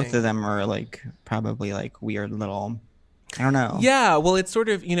think both interesting. of them are like probably like weird little. I don't know. Yeah, well, it's sort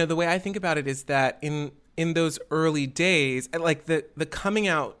of, the way I think about it is that in those early days, like the coming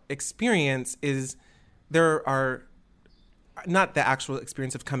out experience is, there are not the actual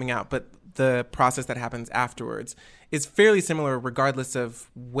experience of coming out, but the process that happens afterwards is fairly similar regardless of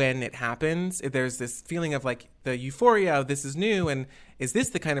when it happens. There's this feeling of like the euphoria of this is new, and is this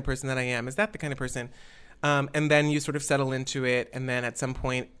the kind of person that I am? Is that the kind of person? And then you sort of settle into it, and then at some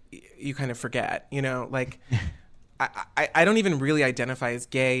point you kind of forget, like I don't even really identify as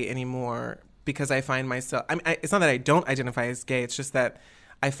gay anymore because I find myself, it's not that I don't identify as gay, it's just that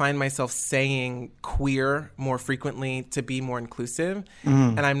I find myself saying queer more frequently to be more inclusive.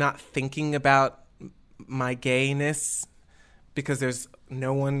 And I'm not thinking about my gayness because there's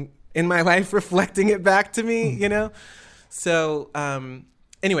no one in my life reflecting it back to me, So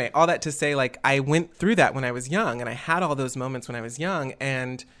anyway, all that to say, like, I went through that when I was young, and I had all those moments when I was young,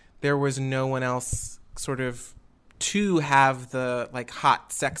 and there was no one else sort of to have the like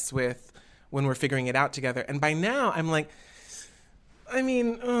hot sex with when we're figuring it out together. And by now I'm like,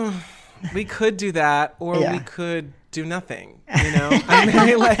 we could do that, or we could do nothing, I'm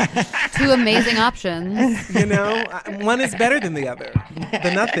very like, Two amazing options. one is better than the other.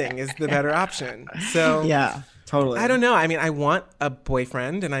 The nothing is the better option. So Yeah, totally. I don't know. I want a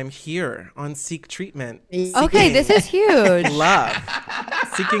boyfriend, and I'm here on Seek Treatment. Okay, this is huge. Love.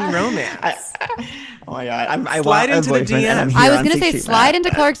 Seeking romance. Oh my god, I Slide want a into the boyfriend, and I'm DMs. here I was on going to Seek say Treatment. slide into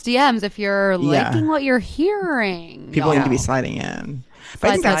Clark's DMs if you're Yeah. liking what you're hearing. People need to be y'all. sliding in. But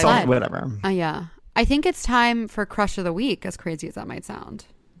I think Slide, that's slide. all, whatever. Yeah. I think it's time for Crush of the Week, as crazy as that might sound.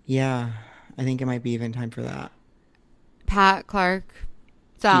 Yeah, I think it might be even time for that. Pat, Clark,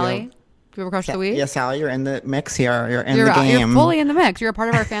 Sally, Yeah. do you have a Crush of the Week? Yeah, Sally, you're in the mix here. You're in You're, the game. you're fully in the mix. You're a part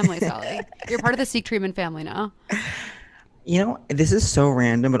of our family, Sally. You're part of the Seek Treatment family now. This is so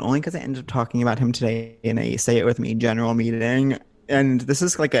random, but only because I ended up talking about him today in a Say It With Me general meeting. And this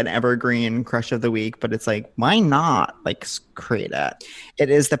is like an evergreen crush of the week, but it's like, why not like create it? It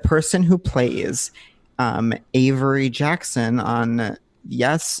is the person who plays Avery Jackson on,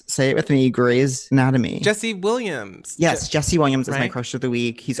 yes, Say It With Me, Grey's Anatomy. Jesse Williams. Yes, Jesse Williams is my Right? crush of the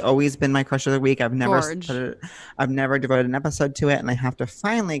week. He's always been my crush of the week. I've never Gorge. I've never devoted an episode to it, and I have to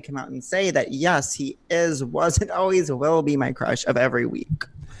finally come out and say that yes, he was, and always will be my crush of every week.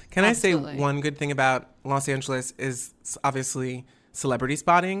 Can Absolutely. I say one good thing about Los Angeles is obviously celebrity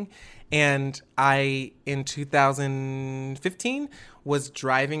spotting. And I, in 2015, was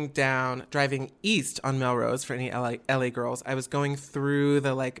driving east on Melrose for any LA girls. I was going through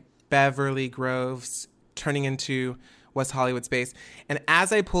the like Beverly Groves, turning into West Hollywood space. And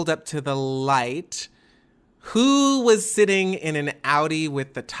as I pulled up to the light, who was sitting in an Audi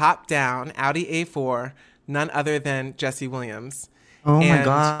with the top down, Audi A4, none other than Jesse Williams. Oh my And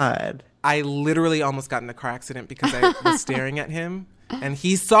god. I literally almost got in a car accident because I was staring at him. And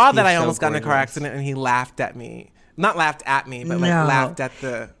he saw that He's I so almost got in a car gorgeous. accident, and he laughed at me. Not laughed at me, but like No. laughed at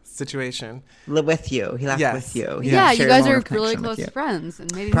the situation. With you. He laughed Yes. with you. He Yeah, you shared a guys moment are of really connection with close you. friends.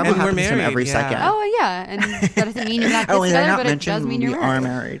 And maybe Probably And we're happens to him married, every yeah. second. Oh, yeah. And that doesn't mean you're not Oh, and they're together, not but it mentioned does mean we you're are married.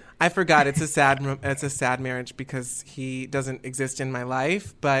 married. I forgot it's a sad marriage because he doesn't exist in my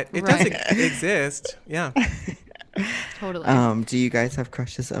life, but it Right. does exist. Yeah. Totally. Do you guys have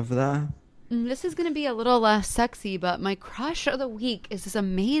crushes of the? This is going to be a little less sexy, but my crush of the week is this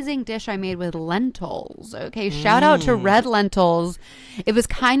amazing dish I made with lentils. Okay, shout out to Red Lentils. It was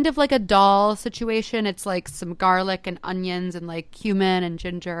kind of like a dal situation. It's like some garlic and onions and like cumin and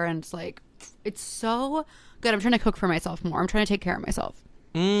ginger, and it's so good. I'm trying to cook for myself more. I'm trying to take care of myself.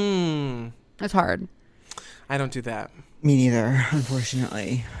 It's hard. I don't do that. Me neither,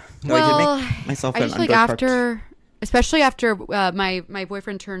 unfortunately. Though Well, I did make myself I an just like undercooked. especially after my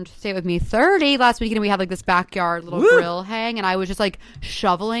boyfriend turned Stay With Me 30 last weekend, and we had like this backyard little Woo! grill hang, and I was just like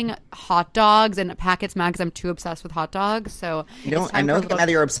shoveling hot dogs and packets mad because I'm too obsessed with hot dogs. So You don't, it's I time know for a get little- mad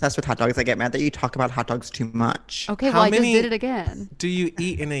that you're obsessed with hot dogs. I get mad that you talk about hot dogs too much. Okay, How well I just many- did it again. Do you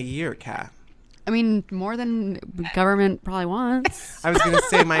eat in a year, Kat? I mean, more than government probably wants. I was going to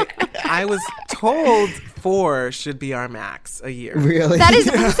say I was told 4 should be our max a year. Really? That is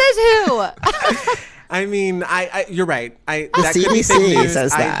who says who? I mean, you're right. That CDC could be fake news.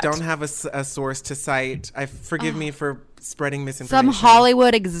 says I that. don't have a source to cite. Forgive me for spreading Some misinformation.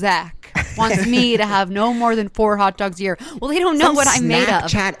 Hollywood exec wants me to have no more than 4 hot dogs a year. Well, they don't know what I'm made of.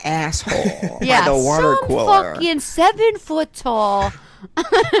 Snapchat asshole. Yeah, By the water some cooler. fucking 7 foot tall.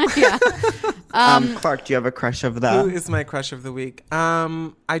 Yeah. Clark, do you have a crush of Who the? is my crush of the week?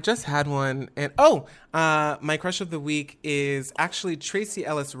 I just had one, and my crush of the week is actually Tracy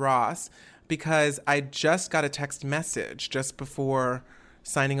Ellis Ross, because I just got a text message just before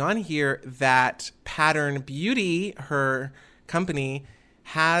signing on here that Pattern Beauty, her company,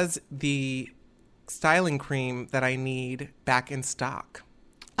 has the styling cream that I need back in stock.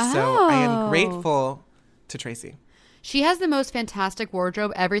 So I am grateful to Tracy. She has the most fantastic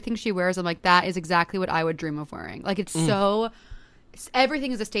wardrobe. Everything she wears, I'm like, that is exactly what I would dream of wearing. Like, it's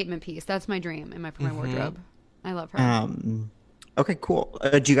everything is a statement piece. That's my dream for my wardrobe. I love her. Okay, cool.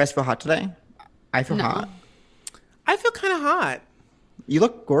 Do you guys feel hot today? I feel hot. I feel kind of hot. You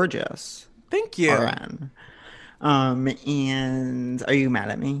look gorgeous. Thank you. RN. And are you mad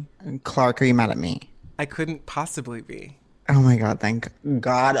at me? Clark, are you mad at me? I couldn't possibly be. Oh my God, thank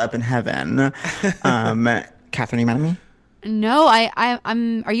God up in heaven. Catherine, are you mad at me? No,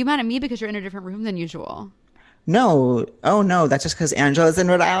 I'm. Are you mad at me because you're in a different room than usual? No. Oh no, that's just because Angela's in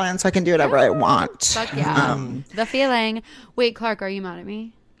Rhode Island, so I can do whatever I want. Fuck yeah. The feeling. Wait, Clark, are you mad at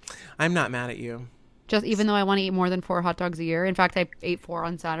me? I'm not mad at you. Just even though I want to eat more than 4 hot dogs a year. In fact, I ate 4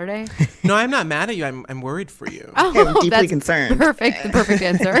 on Saturday. No, I'm not mad at you. I'm worried for you. I'm deeply that's concerned. Perfect. The perfect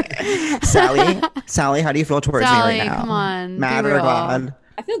answer. Sally, how do you feel towards me right now? Come on. Mad or glad?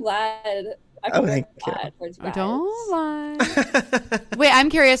 I feel glad. Thank you. Towards you guys. Don't lie. Wait, I'm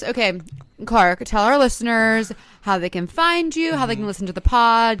curious. Okay, Clark, tell our listeners how they can find you, how they can listen to the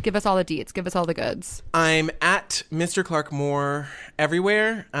pod. Give us all the deets. Give us all the goods. I'm at Mr. Clark Moore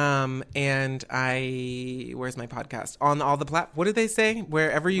everywhere. And where's my podcast? On all the what did they say?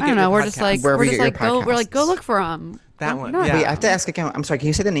 Wherever you get your We're podcasts. just like, Wherever you get your go look for them. That one. No. Yeah. Wait, I have to ask again. I'm sorry, can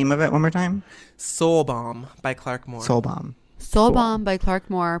you say the name of it one more time? Soul Bomb by Clark Moore. Soul Bomb. Soul Bomb by Clark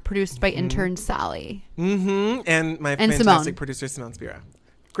Moore, produced by intern Sally. And my fantastic Simone. producer, Simone Spira.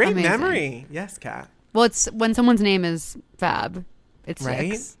 Great Amazing. memory. Yes, Kat. Well, it's when someone's name is Fab. It's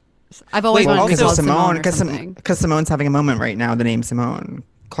Right? six. I've always wanted to be also called Simone or because something. Simone's having a moment right now. The name Simone.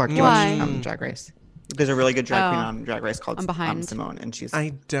 Clark, you Why? watch Drag Race. There's a really good drag queen Oh. on Drag Race called I'm behind. Simone, and she's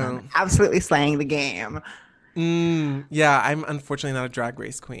I don't. absolutely slaying the game. Yeah, I'm unfortunately not a drag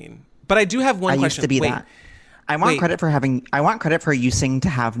race queen. But I do have one I question. used to be Wait, that. I want Wait. credit for you saying to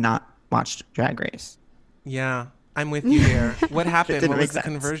have not watched Drag Race. Yeah, I'm with you there. What happened? didn't What make was the sense.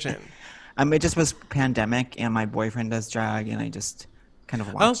 conversion? It just was pandemic, and my boyfriend does drag, and I just kind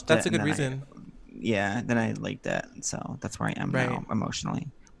of watched it. That's a and good then reason. then I liked it, so that's where I am Right. now emotionally.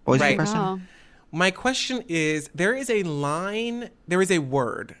 What was Right. your question? Wow. My question is, there is a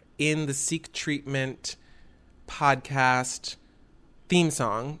word in the Seek Treatment podcast theme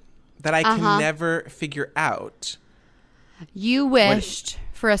song that I can never figure out. You wished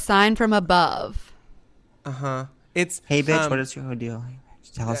for a sign from above. It's Hey, bitch, what is your deal?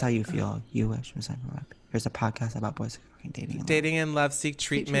 Tell us how you feel. You wish. Here's a podcast about boys fucking dating. And dating and love, seek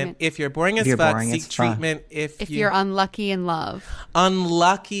treatment. treatment. If you're boring as you're fuck, boring seek as fuck. treatment. If You're unlucky in love.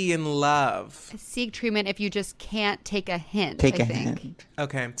 unlucky in love. Seek treatment if you just can't take a hint. Take I a think. hint.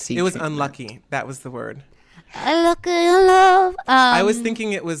 Okay, Seek it was treatment. unlucky. That was the word. Unlucky in love. I was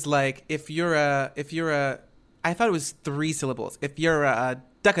thinking it was like if you're a. I thought it was 3 syllables. If you're a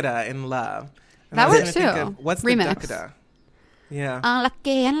duckada in love. And That I was works trying to think too. of, what's Remix. the duckada? Yeah.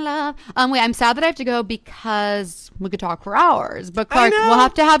 Unlucky in love. Wait, I'm sad that I have to go because we could talk for hours. But Clark, know. we'll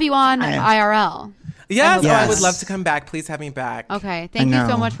have to have you on IRL. Yes, Yes. I would love to come back. Please have me back. Okay, thank you so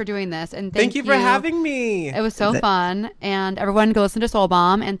know. much for doing this, and Thank you for having me. It was so fun, and everyone go listen to Soul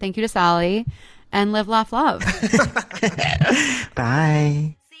Bomb, and thank you to Sally, and live, laugh, love.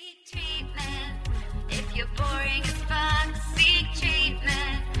 Bye.